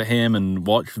monitor him and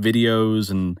watch videos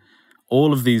and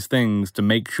all of these things to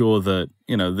make sure that,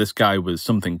 this guy was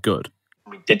something good.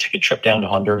 We did take a trip down to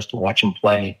Honduras to watch him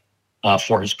play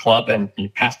for his club, and he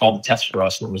passed all the tests for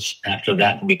us. And it was after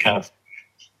that we kind of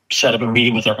set up a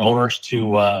meeting with our owners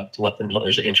to let them know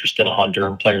there's an interest in a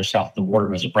Honduran player south of the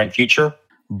border as a bright future.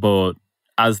 But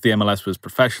as the MLS was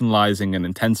professionalizing and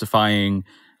intensifying,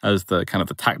 as the kind of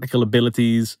the tactical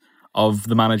abilities of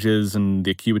the managers and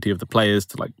the acuity of the players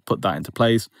to put that into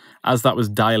place, as that was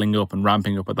dialing up and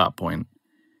ramping up at that point,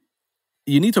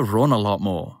 you need to run a lot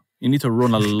more. You need to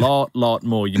run a lot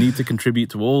more. You need to contribute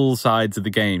to all sides of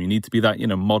the game. You need to be that,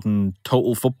 modern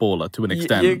total footballer to an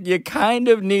extent. You kind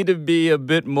of need to be a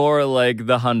bit more like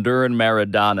the Honduran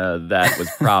Maradona that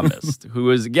was promised, who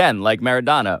is, again, like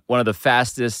Maradona, one of the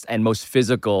fastest and most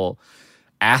physical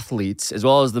athletes, as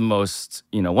well as the most,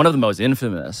 one of the most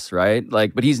infamous, right?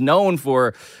 But he's known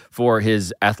for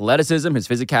his athleticism, his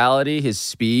physicality, his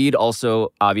speed,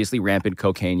 also obviously rampant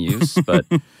cocaine use, but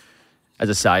as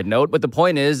a side note. But the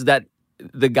point is that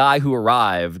the guy who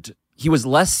arrived, he was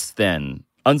less than,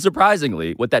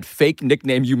 unsurprisingly, what that fake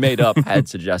nickname you made up had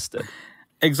suggested.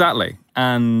 Exactly.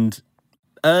 And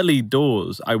early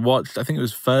doors, I watched, I think it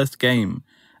was first game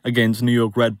against New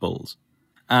York Red Bulls.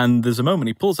 And there's a moment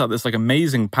he pulls out this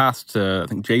amazing pass to, I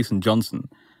think, Jason Johnson.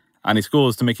 And he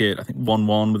scores to make it, I think,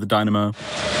 1-1 with the Dynamo.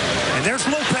 And there's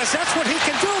Lopez. That's what he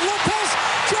can do. Lopez!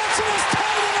 Johnson has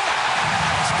tied it up!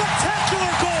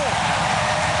 Spectacular goal!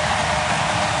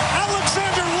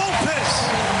 Alexander Lopez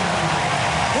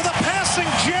with a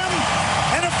passing gem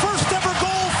and a first-ever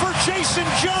goal for Jason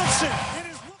Johnson.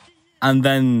 And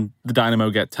then the Dynamo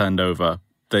get turned over.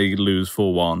 They lose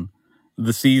 4-1.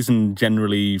 The season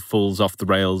generally falls off the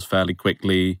rails fairly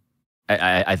quickly.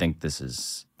 I think this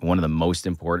is one of the most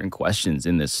important questions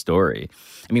in this story.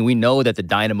 I mean, we know that the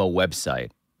Dynamo website,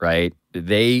 right,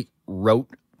 they wrote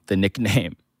the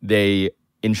nickname. They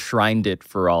enshrined it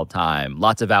for all time.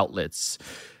 Lots of outlets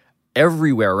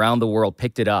everywhere around the world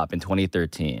picked it up in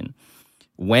 2013.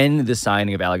 When the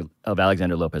signing of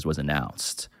Alexander Lopez was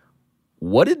announced,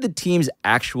 what did the team's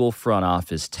actual front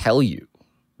office tell you?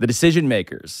 The decision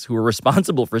makers who were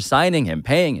responsible for signing him,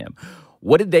 paying him,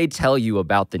 what did they tell you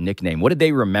about the nickname? What did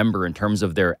they remember in terms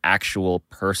of their actual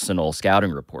personal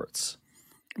scouting reports?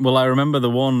 Well, I remember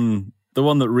the one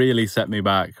that really set me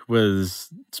back was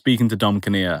speaking to Dom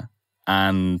Kinnear,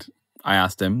 and I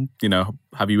asked him,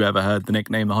 have you ever heard the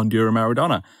nickname the Honduran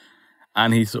Maradona?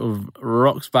 And he sort of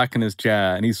rocks back in his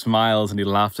chair and he smiles and he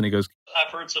laughs and he goes,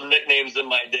 I've heard some nicknames in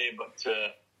my day, but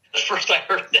the first I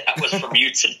heard that was from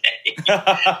you today.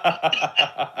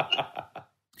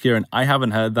 Kieran, I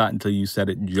haven't heard that until you said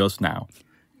it just now.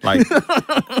 Like,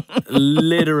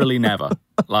 literally never.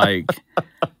 Like,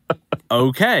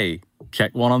 okay,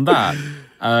 check one on that.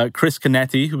 Chris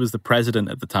Canetti, who was the president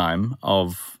at the time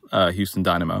of Houston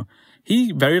Dynamo,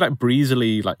 he very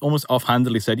breezily, almost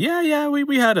offhandedly said, yeah,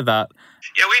 we heard of that.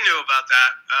 Yeah, we knew about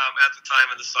that at the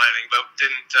time of the signing, but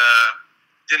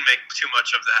didn't make too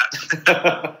much of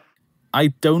that. I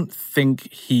don't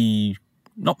think he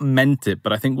not meant it,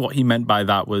 but I think what he meant by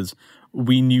that was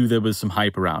we knew there was some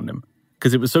hype around him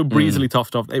because it was so breezily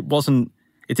tossed off. It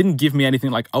didn't give me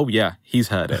anything like, oh yeah, he's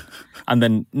heard it. And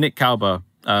then Nick Kauber,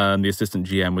 the assistant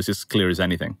GM, was just clear as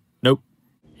anything. Nope.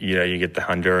 You get the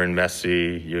Honduran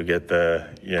Messi, you get the,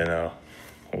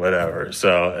 whatever.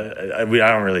 So I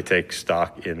don't really take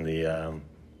stock in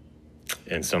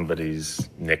in somebody's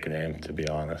nickname, to be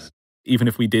honest. Even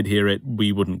if we did hear it,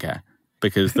 we wouldn't care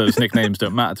because those nicknames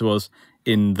don't matter to us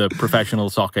in the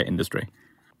professional soccer industry.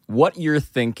 What you're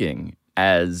thinking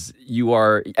as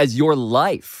your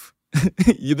life,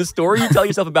 the story you tell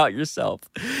yourself about yourself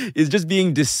is just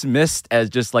being dismissed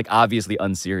as just obviously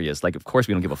unserious. Of course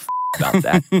we don't give a about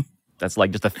that. That's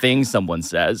just a thing someone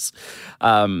says.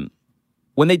 When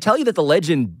they tell you that the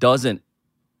legend doesn't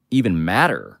even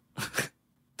matter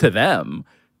to them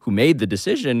who made the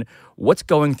decision, what's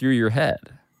going through your head?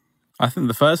 I think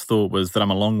the first thought was that I'm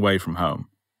a long way from home,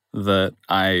 that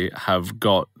I have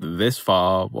got this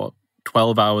far,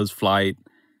 12 hours flight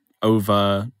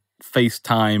over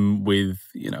FaceTime with,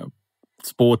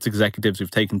 sports executives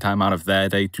who've taken time out of their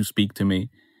day to speak to me.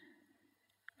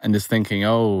 And just thinking,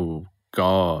 oh,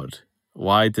 God,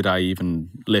 why did I even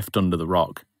lift under the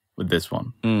rock with this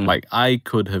one? I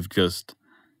could have just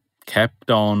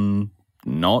kept on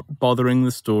not bothering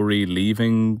the story,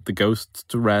 leaving the ghosts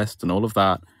to rest and all of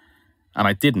that. And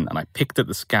I didn't. And I picked at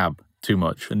the scab too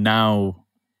much. And now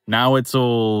it's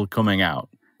all coming out.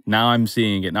 Now I'm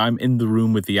seeing it. Now I'm in the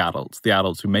room with the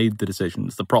adults who made the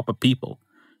decisions, the proper people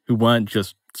who weren't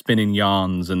just spinning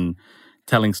yarns and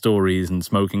telling stories and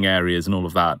smoking areas and all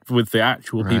of that, with the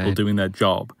actual people doing their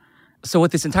job. So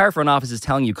what this entire front office is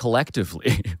telling you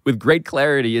collectively with great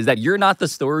clarity is that you're not the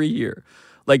story here.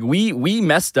 We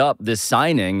messed up this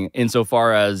signing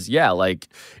insofar as, it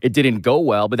didn't go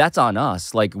well, but that's on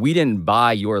us. We didn't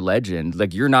buy your legend.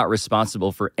 You're not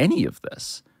responsible for any of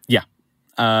this. Yeah.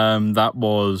 That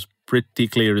was pretty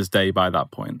clear as day by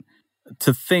that point.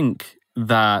 To think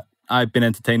that I've been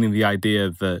entertaining the idea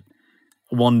that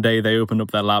one day they opened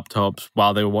up their laptops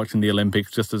while they were watching the Olympics,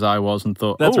 just as I was, and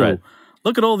thought, that's right.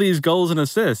 Look at all these goals and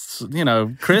assists.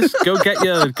 Chris, go get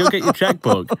your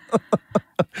checkbook.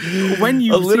 When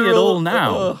you see it all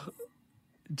now.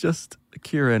 Just,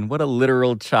 Kieran, what a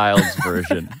literal child's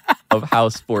version of how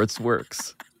sports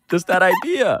works. Just that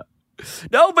idea.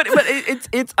 No, but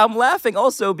it's I'm laughing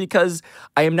also because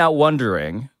I am now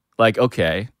wondering,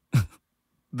 okay,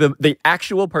 the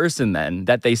actual person then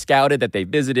that they scouted, that they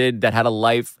visited, that had a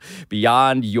life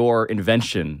beyond your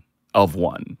invention of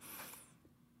one.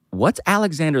 What's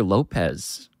Alexander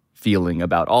Lopez feeling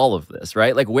about all of this,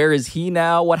 right? Where is he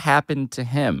now? What happened to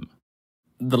him?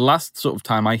 The last sort of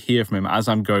time I hear from him as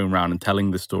I'm going around and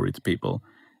telling this story to people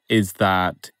is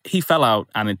that he fell out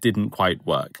and it didn't quite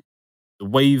work. The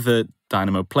way that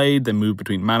Dynamo played, they moved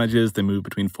between managers, they moved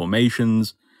between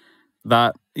formations.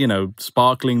 That,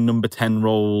 sparkling number 10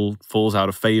 role falls out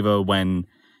of favor when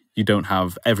you don't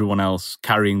have everyone else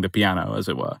carrying the piano, as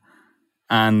it were.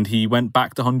 And he went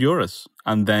back to Honduras,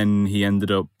 and then he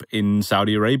ended up in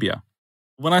Saudi Arabia.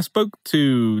 When I spoke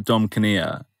to Dom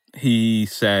Kinnear, he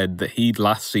said that he'd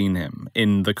last seen him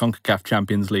in the CONCACAF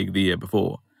Champions League the year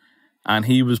before, and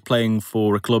he was playing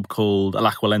for a club called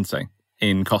Alajuelense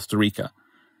in Costa Rica,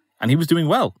 and he was doing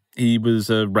well. He was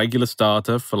a regular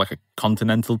starter for a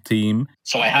continental team.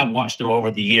 So I have watched him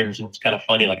over the years, and it's kind of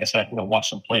funny. Like I said, I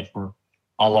watched him play for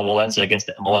Alajuelense against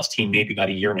the MLS team maybe about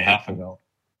a year and a half ago.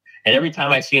 And every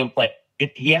time I see him play,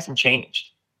 he hasn't changed.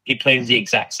 He plays the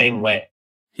exact same way.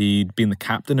 He'd been the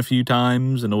captain a few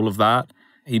times and all of that.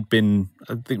 He'd been,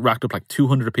 I think, racked up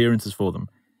 200 appearances for them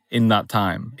in that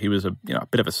time. He was a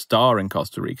bit of a star in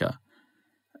Costa Rica.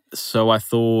 So I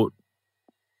thought,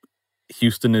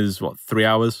 Houston is, 3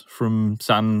 hours from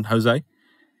San Jose?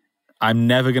 I'm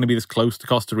never going to be this close to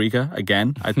Costa Rica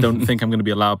again. I don't think I'm going to be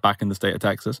allowed back in the state of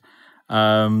Texas.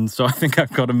 So I think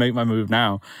I've got to make my move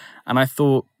now. And I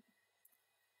thought,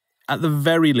 at the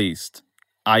very least,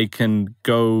 I can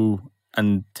go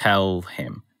and tell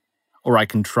him, or I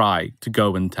can try to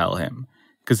go and tell him.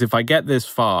 Because if I get this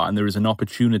far and there is an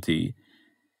opportunity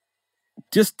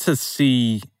just to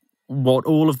see what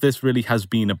all of this really has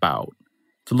been about,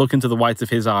 to look into the whites of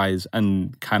his eyes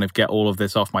and kind of get all of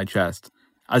this off my chest,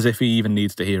 as if he even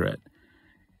needs to hear it.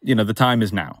 The time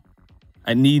is now.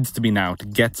 It needs to be now to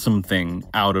get something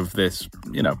out of this,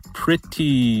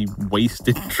 pretty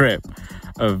wasted trip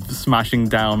of smashing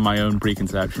down my own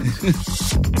preconceptions.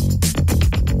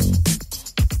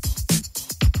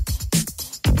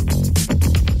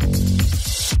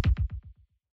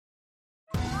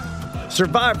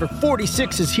 Survivor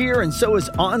 46 is here, and so is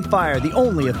On Fire, the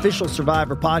only official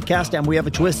Survivor podcast, and we have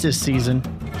a twist this season.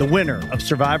 The winner of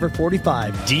Survivor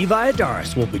 45, Dee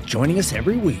Valladares, will be joining us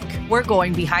every week. We're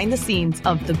going behind the scenes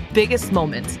of the biggest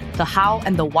moments, the how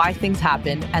and the why things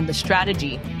happen, and the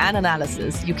strategy and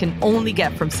analysis you can only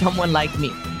get from someone like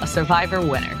me, a Survivor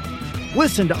winner.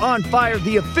 Listen to On Fire,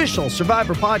 the official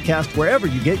Survivor podcast, wherever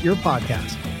you get your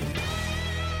podcast.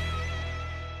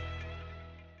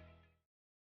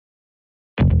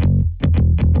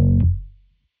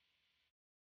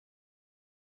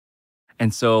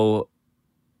 And so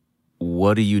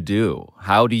what do you do?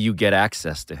 How do you get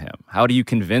access to him? How do you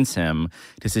convince him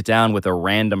to sit down with a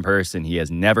random person he has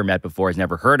never met before, has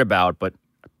never heard about, but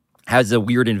has a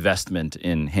weird investment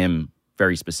in him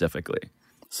very specifically?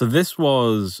 So this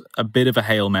was a bit of a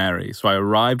Hail Mary. So I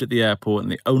arrived at the airport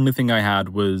and the only thing I had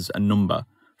was a number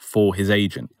for his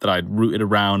agent that I'd routed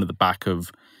around at the back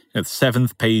of the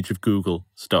 7th page of Google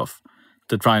stuff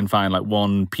to try and find like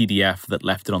one PDF that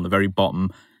left it on the very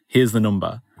bottom. Here's the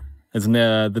number. The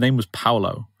name was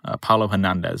Paulo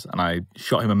Hernandez. And I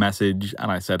shot him a message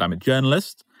and I said, I'm a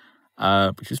journalist,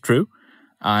 which is true.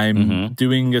 I'm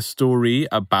doing a story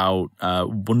about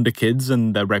Wonder Kids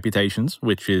and their reputations,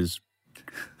 which is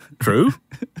true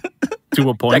to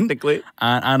a point. Technically.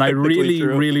 And I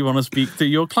really want to speak to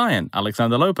your client,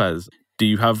 Alexander Lopez. Do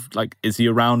you have, is he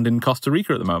around in Costa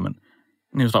Rica at the moment?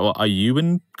 And he was like, well, are you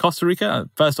in Costa Rica?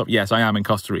 First off, yes, I am in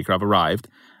Costa Rica. I've arrived.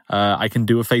 I can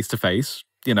do a face-to-face,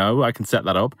 I can set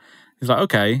that up. He's like,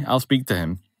 okay, I'll speak to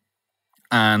him.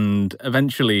 And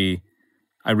eventually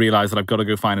I realized that I've got to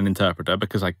go find an interpreter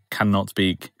because I cannot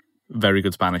speak very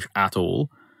good Spanish at all.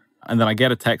 And then I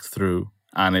get a text through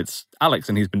and it's Alex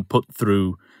and he's been put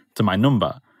through to my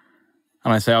number.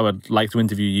 And I say, I would like to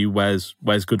interview you. Where's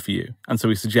good for you? And so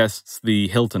he suggests the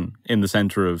Hilton in the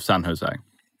center of San Jose.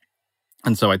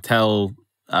 And so I tell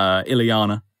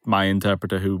Ileana, my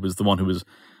interpreter, who was the one who was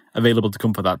available to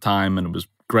come for that time, and it was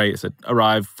great. I said,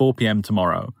 arrive 4 p.m.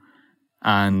 tomorrow,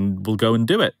 and we'll go and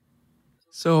do it.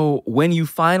 So when you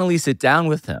finally sit down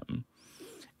with him,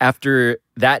 after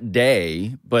that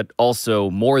day, but also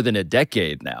more than a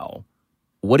decade now,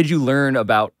 what did you learn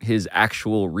about his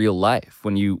actual real life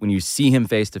when you see him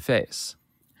face to face?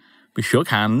 We shook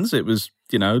hands. It was,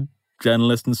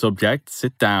 journalist and subject,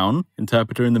 sit down,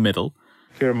 interpreter in the middle.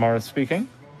 Here, Morris speaking.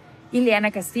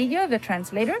 Ileana Castillo, the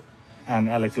translator. And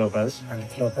Alex Lopez. El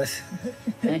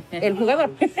jugador.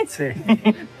 Sí.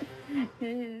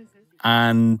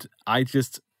 And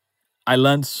I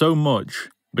learned so much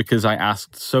because I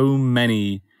asked so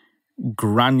many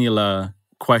granular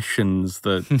questions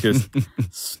that just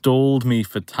stalled me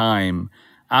for time.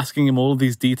 Asking him all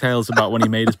these details about when he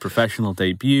made his professional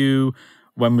debut,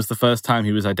 when was the first time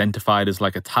he was identified as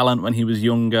a talent when he was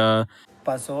younger.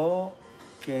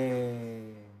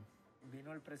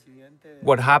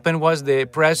 What happened was the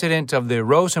president of the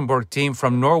Rosenborg team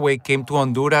from Norway came to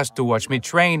Honduras to watch me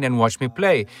train and watch me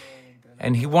play.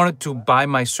 And he wanted to buy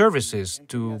my services,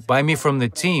 to buy me from the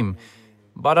team.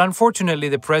 But unfortunately,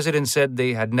 the president said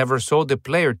they had never sold the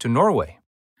player to Norway.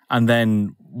 And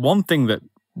then one thing that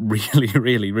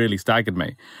really staggered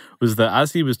me was that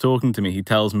as he was talking to me, he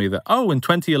tells me that, in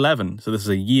 2011, so this is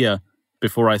a year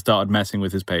before I started messing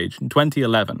with his page, in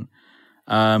 2011,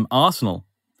 Arsenal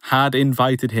had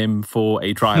invited him for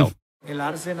a trial.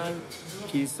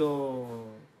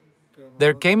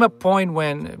 There came a point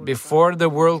when, before the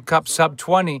World Cup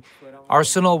Sub-20,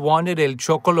 Arsenal wanted El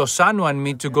Choco Lozano and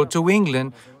me to go to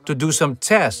England to do some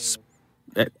tests.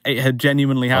 It had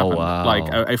genuinely happened. Oh,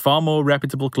 wow. A far more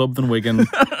reputable club than Wigan,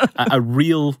 a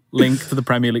real link to the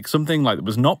Premier League, something that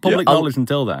was not public knowledge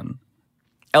until then.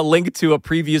 A link to a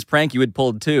previous prank you had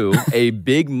pulled too. A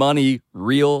big money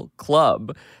real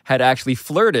club had actually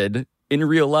flirted in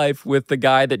real life with the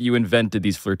guy that you invented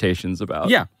these flirtations about.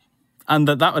 Yeah. And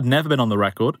that had never been on the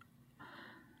record.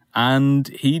 And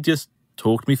he just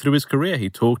talked me through his career. He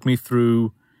talked me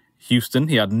through Houston.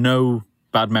 He had no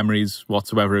bad memories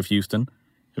whatsoever of Houston.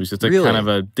 It was just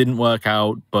didn't work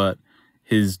out, but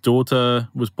his daughter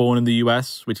was born in the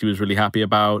US, which he was really happy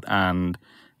about. And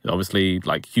obviously,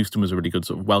 Houston was a really good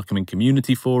sort of welcoming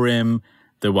community for him.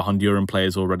 There were Honduran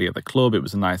players already at the club. It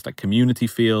was a nice community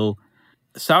feel.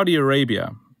 Saudi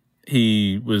Arabia,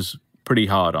 he was pretty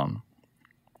hard on.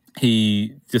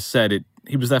 He just said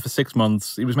he was there for 6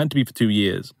 months. He was meant to be for 2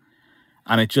 years.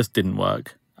 And it just didn't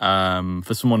work.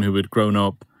 for someone who had grown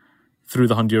up through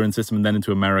the Honduran system and then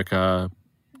into America.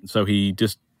 So he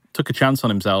just took a chance on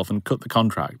himself and cut the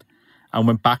contract and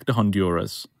went back to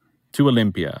Honduras, to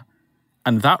Olympia.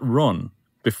 And that run,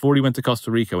 before he went to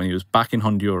Costa Rica, when he was back in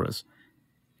Honduras,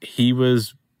 he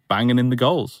was banging in the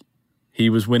goals. He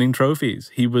was winning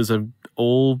trophies. He was a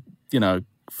all,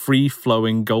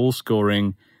 free-flowing,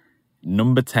 goal-scoring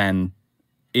number 10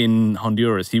 in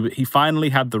Honduras. He finally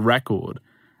had the record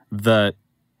that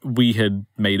we had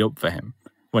made up for him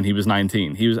when he was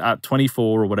 19. He was at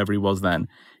 24 or whatever he was then.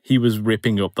 He was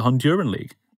ripping up the Honduran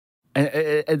league.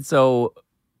 And so,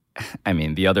 I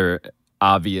mean, the other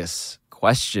obvious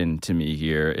question to me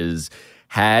here is,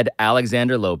 had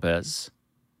Alexander Lopez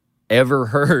ever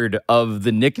heard of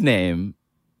the nickname,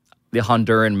 the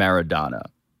Honduran Maradona?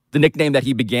 The nickname that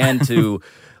he began to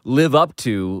live up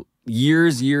to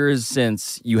years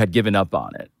since you had given up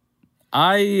on it.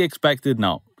 I expected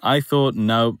no. I thought,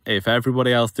 no, if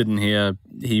everybody else didn't hear,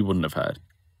 he wouldn't have heard.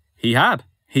 He had.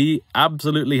 He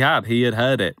absolutely had. He had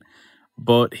heard it.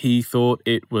 But he thought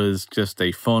it was just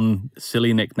a fun,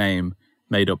 silly nickname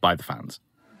made up by the fans.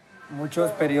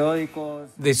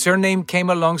 The surname came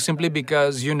along simply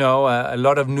because, a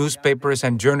lot of newspapers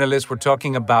and journalists were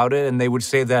talking about it, and they would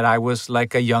say that I was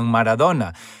like a young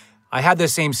Maradona. I had the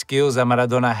same skills that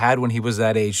Maradona had when he was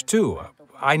that age, too.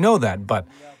 I know that, but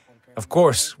of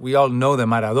course, we all know that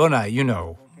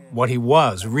Maradona, what he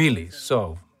was, really.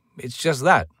 So it's just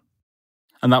that.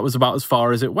 And that was about as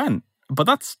far as it went. But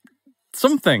that's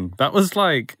something. That was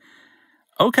like,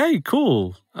 okay,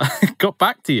 cool. I got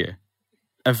back to you.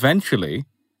 Eventually,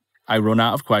 I run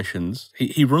out of questions.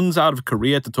 He runs out of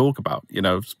career to talk about.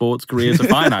 Sports careers are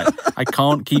finite. I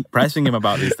can't keep pressing him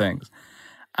about these things.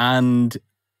 And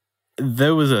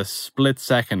there was a split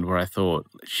second where I thought,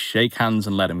 shake hands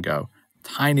and let him go.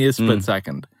 Tiniest split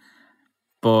second.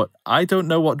 But I don't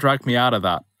know what dragged me out of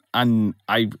that. And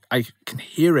I can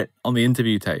hear it on the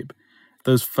interview tape.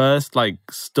 Those first,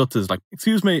 stutters,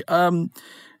 excuse me,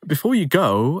 before you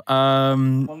go...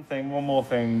 One more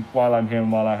thing, while I'm here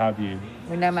and while I have you.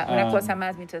 Una cosa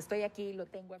más, mientras estoy aquí, lo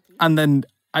tengo aquí. And then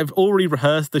I've already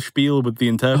rehearsed the spiel with the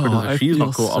interpreter. So she's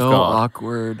not caught off guard.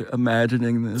 Awkward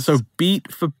imagining this. So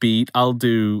beat for beat, I'll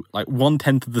do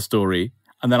 1/10 of the story,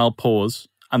 and then I'll pause,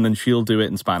 and then she'll do it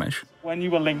in Spanish. When you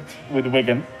were linked with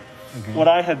Wigan, what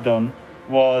I had done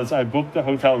was I booked a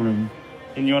hotel room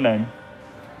in your name.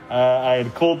 I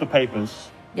had called the papers.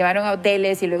 Llamaron a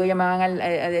hoteles y luego llamaban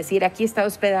a decir, aquí está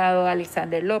hospedado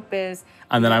Alexander Lopez.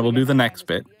 And then I will do the next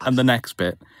bit and the next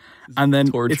bit. And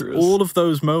then it's all of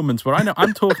those moments where I know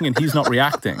I'm talking and he's not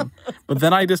reacting. But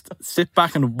then I just sit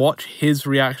back and watch his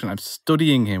reaction. I'm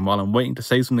studying him while I'm waiting to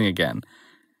say something again.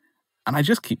 And I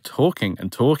just keep talking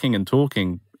and talking and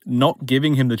talking, not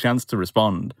giving him the chance to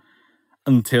respond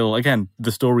until, again,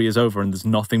 the story is over and there's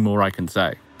nothing more I can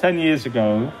say. 10 years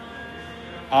ago,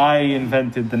 I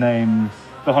invented the name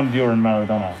the Honduran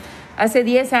Maradona. Hace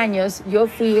 10 años, yo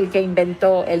fui el que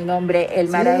inventó el nombre El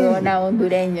Maradona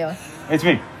hondureño. It's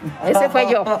me. Ese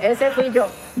fui yo.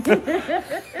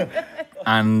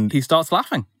 And he starts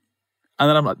laughing. And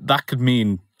then I'm like, that could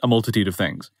mean a multitude of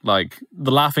things.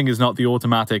 The laughing is not the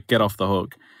automatic get off the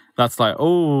hook. That's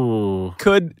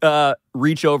could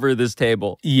reach over this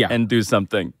table and do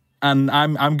something. And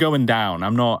I'm going down.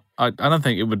 I don't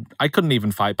think it would, I couldn't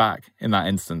even fight back in that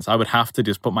instance. I would have to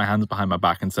just put my hands behind my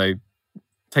back and say,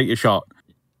 take your shot.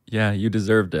 Yeah, you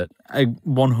deserved it.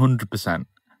 100%.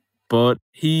 But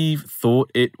he thought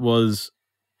it was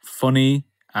funny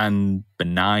and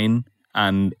benign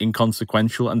and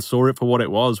inconsequential and saw it for what it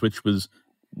was, which was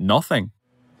nothing.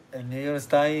 El niño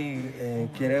está ahí,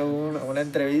 quiere una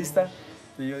entrevista.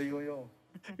 Y yo digo yo.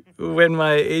 When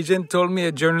my agent told me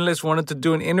a journalist wanted to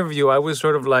do an interview, I was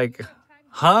sort of like,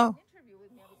 huh?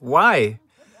 Why?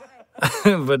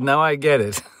 But now I get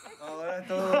it.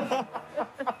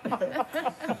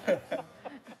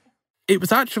 It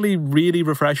was actually really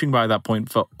refreshing by that point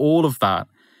for all of that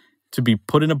to be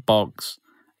put in a box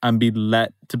and be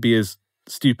let to be as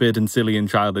stupid and silly and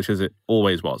childish as it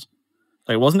always was.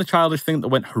 It wasn't a childish thing that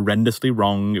went horrendously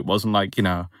wrong. It wasn't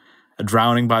a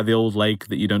drowning by the old lake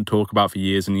that you don't talk about for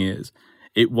years and years.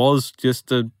 It was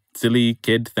just a silly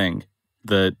kid thing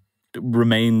that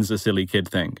remains a silly kid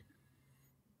thing.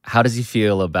 How does he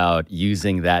feel about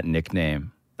using that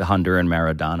nickname, the Honduran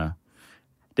Maradona?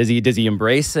 Does he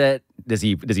embrace it? Does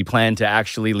he plan to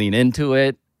actually lean into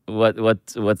it?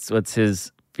 What's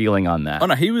his feeling on that? Oh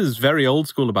no, he was very old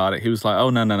school about it. He was like, oh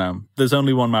no. There's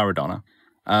only one Maradona.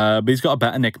 But he's got a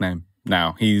better nickname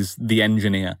now. He's the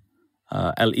engineer.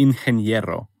 El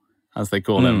Ingeniero, as they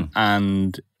call him.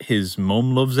 And his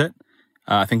mum loves it.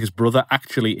 I think his brother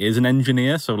actually is an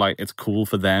engineer, so like it's cool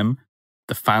for them.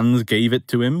 The fans gave it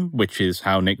to him, which is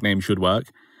how nicknames should work.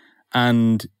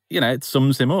 And, it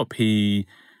sums him up. He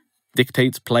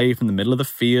dictates play from the middle of the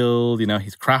field.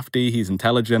 He's crafty, he's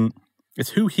intelligent.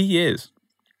 It's who he is.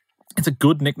 It's a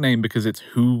good nickname because it's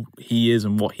who he is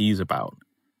and what he's about.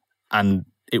 And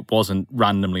it wasn't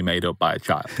randomly made up by a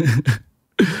child.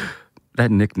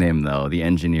 That nickname, though, the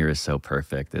engineer, is so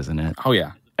perfect, isn't it? Oh,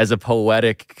 yeah. As a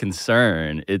poetic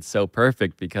concern, it's so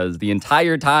perfect because the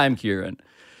entire time, Kieran,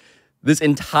 this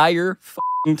entire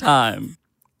f***ing time,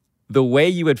 the way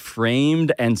you had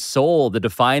framed and sold the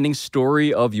defining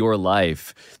story of your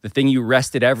life, the thing you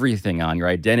rested everything on, your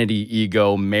identity,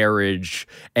 ego, marriage,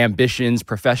 ambitions,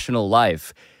 professional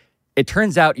life, it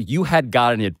turns out you had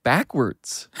gotten it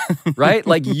backwards, right?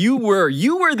 Like you were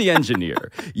the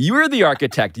engineer. You were the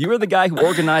architect. You were the guy who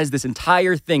organized this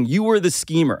entire thing. You were the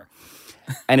schemer.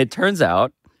 And it turns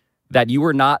out that you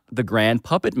were not the grand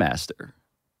puppet master.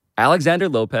 Alexander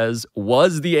Lopez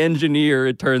was the engineer,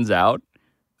 it turns out.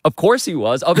 Of course he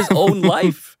was, of his own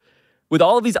life, with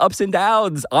all of these ups and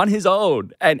downs on his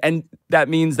own. And that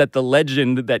means that the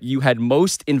legend that you had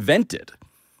most invented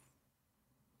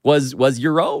was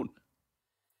your own.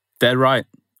 Dead right.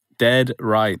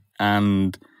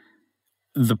 And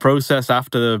the process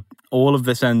after all of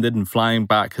this ended and flying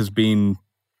back has been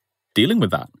dealing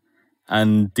with that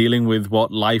and dealing with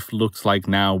what life looks like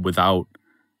now without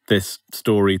this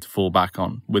story to fall back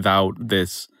on, without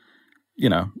this,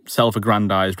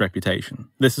 self-aggrandized reputation.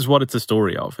 This is what it's a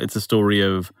story of. It's a story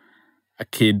of a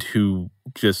kid who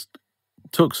just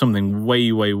took something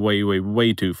way, way, way, way,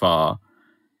 way too far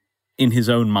in his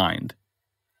own mind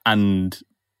and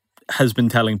has been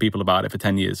telling people about it for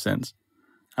 10 years since.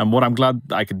 And what I'm glad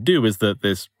I could do is that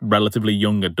this relatively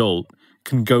young adult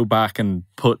can go back and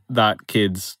put that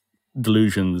kid's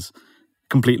delusions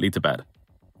completely to bed.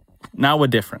 Now we're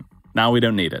different. Now we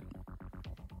don't need it.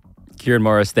 Kieran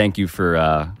Morris, thank you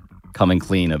for coming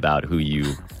clean about who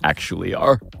you actually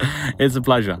are. It's a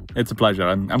pleasure.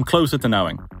 I'm closer to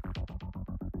knowing.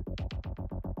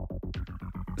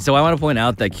 So I want to point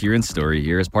out that Kieran's story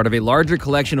here is part of a larger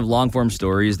collection of long-form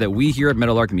stories that we here at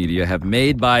Meadowlark Media have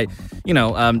made by,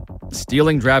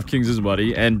 stealing DraftKings'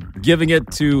 money and giving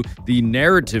it to the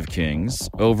narrative kings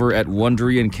over at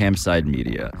Wondery and Campside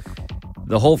Media.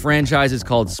 The whole franchise is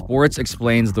called Sports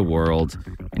Explains the World,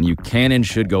 and you can and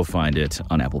should go find it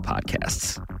on Apple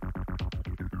Podcasts.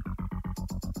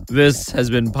 This has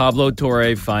been Pablo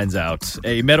Torre Finds Out,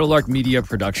 a Meadowlark Media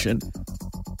production.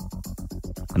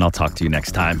 And I'll talk to you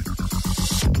next time.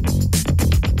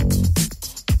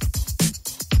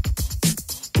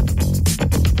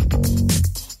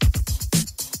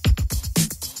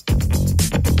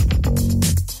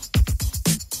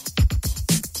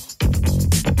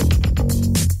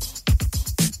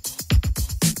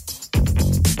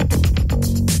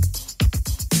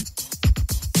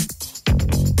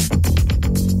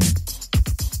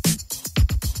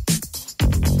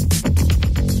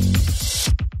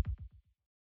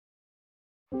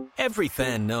 Every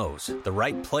fan knows the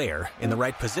right player in the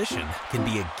right position can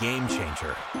be a game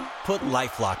changer. Put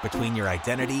LifeLock between your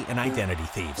identity and identity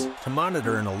thieves to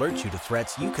monitor and alert you to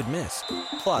threats you could miss.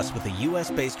 Plus, with a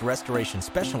U.S.-based restoration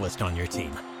specialist on your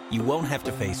team, you won't have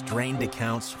to face drained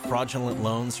accounts, fraudulent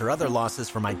loans, or other losses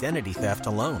from identity theft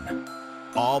alone.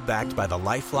 All backed by the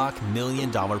LifeLock $1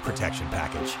 Million Protection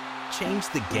Package. Change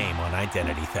the game on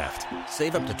identity theft.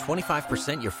 Save up to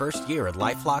 25% your first year at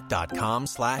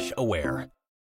LifeLock.com/aware.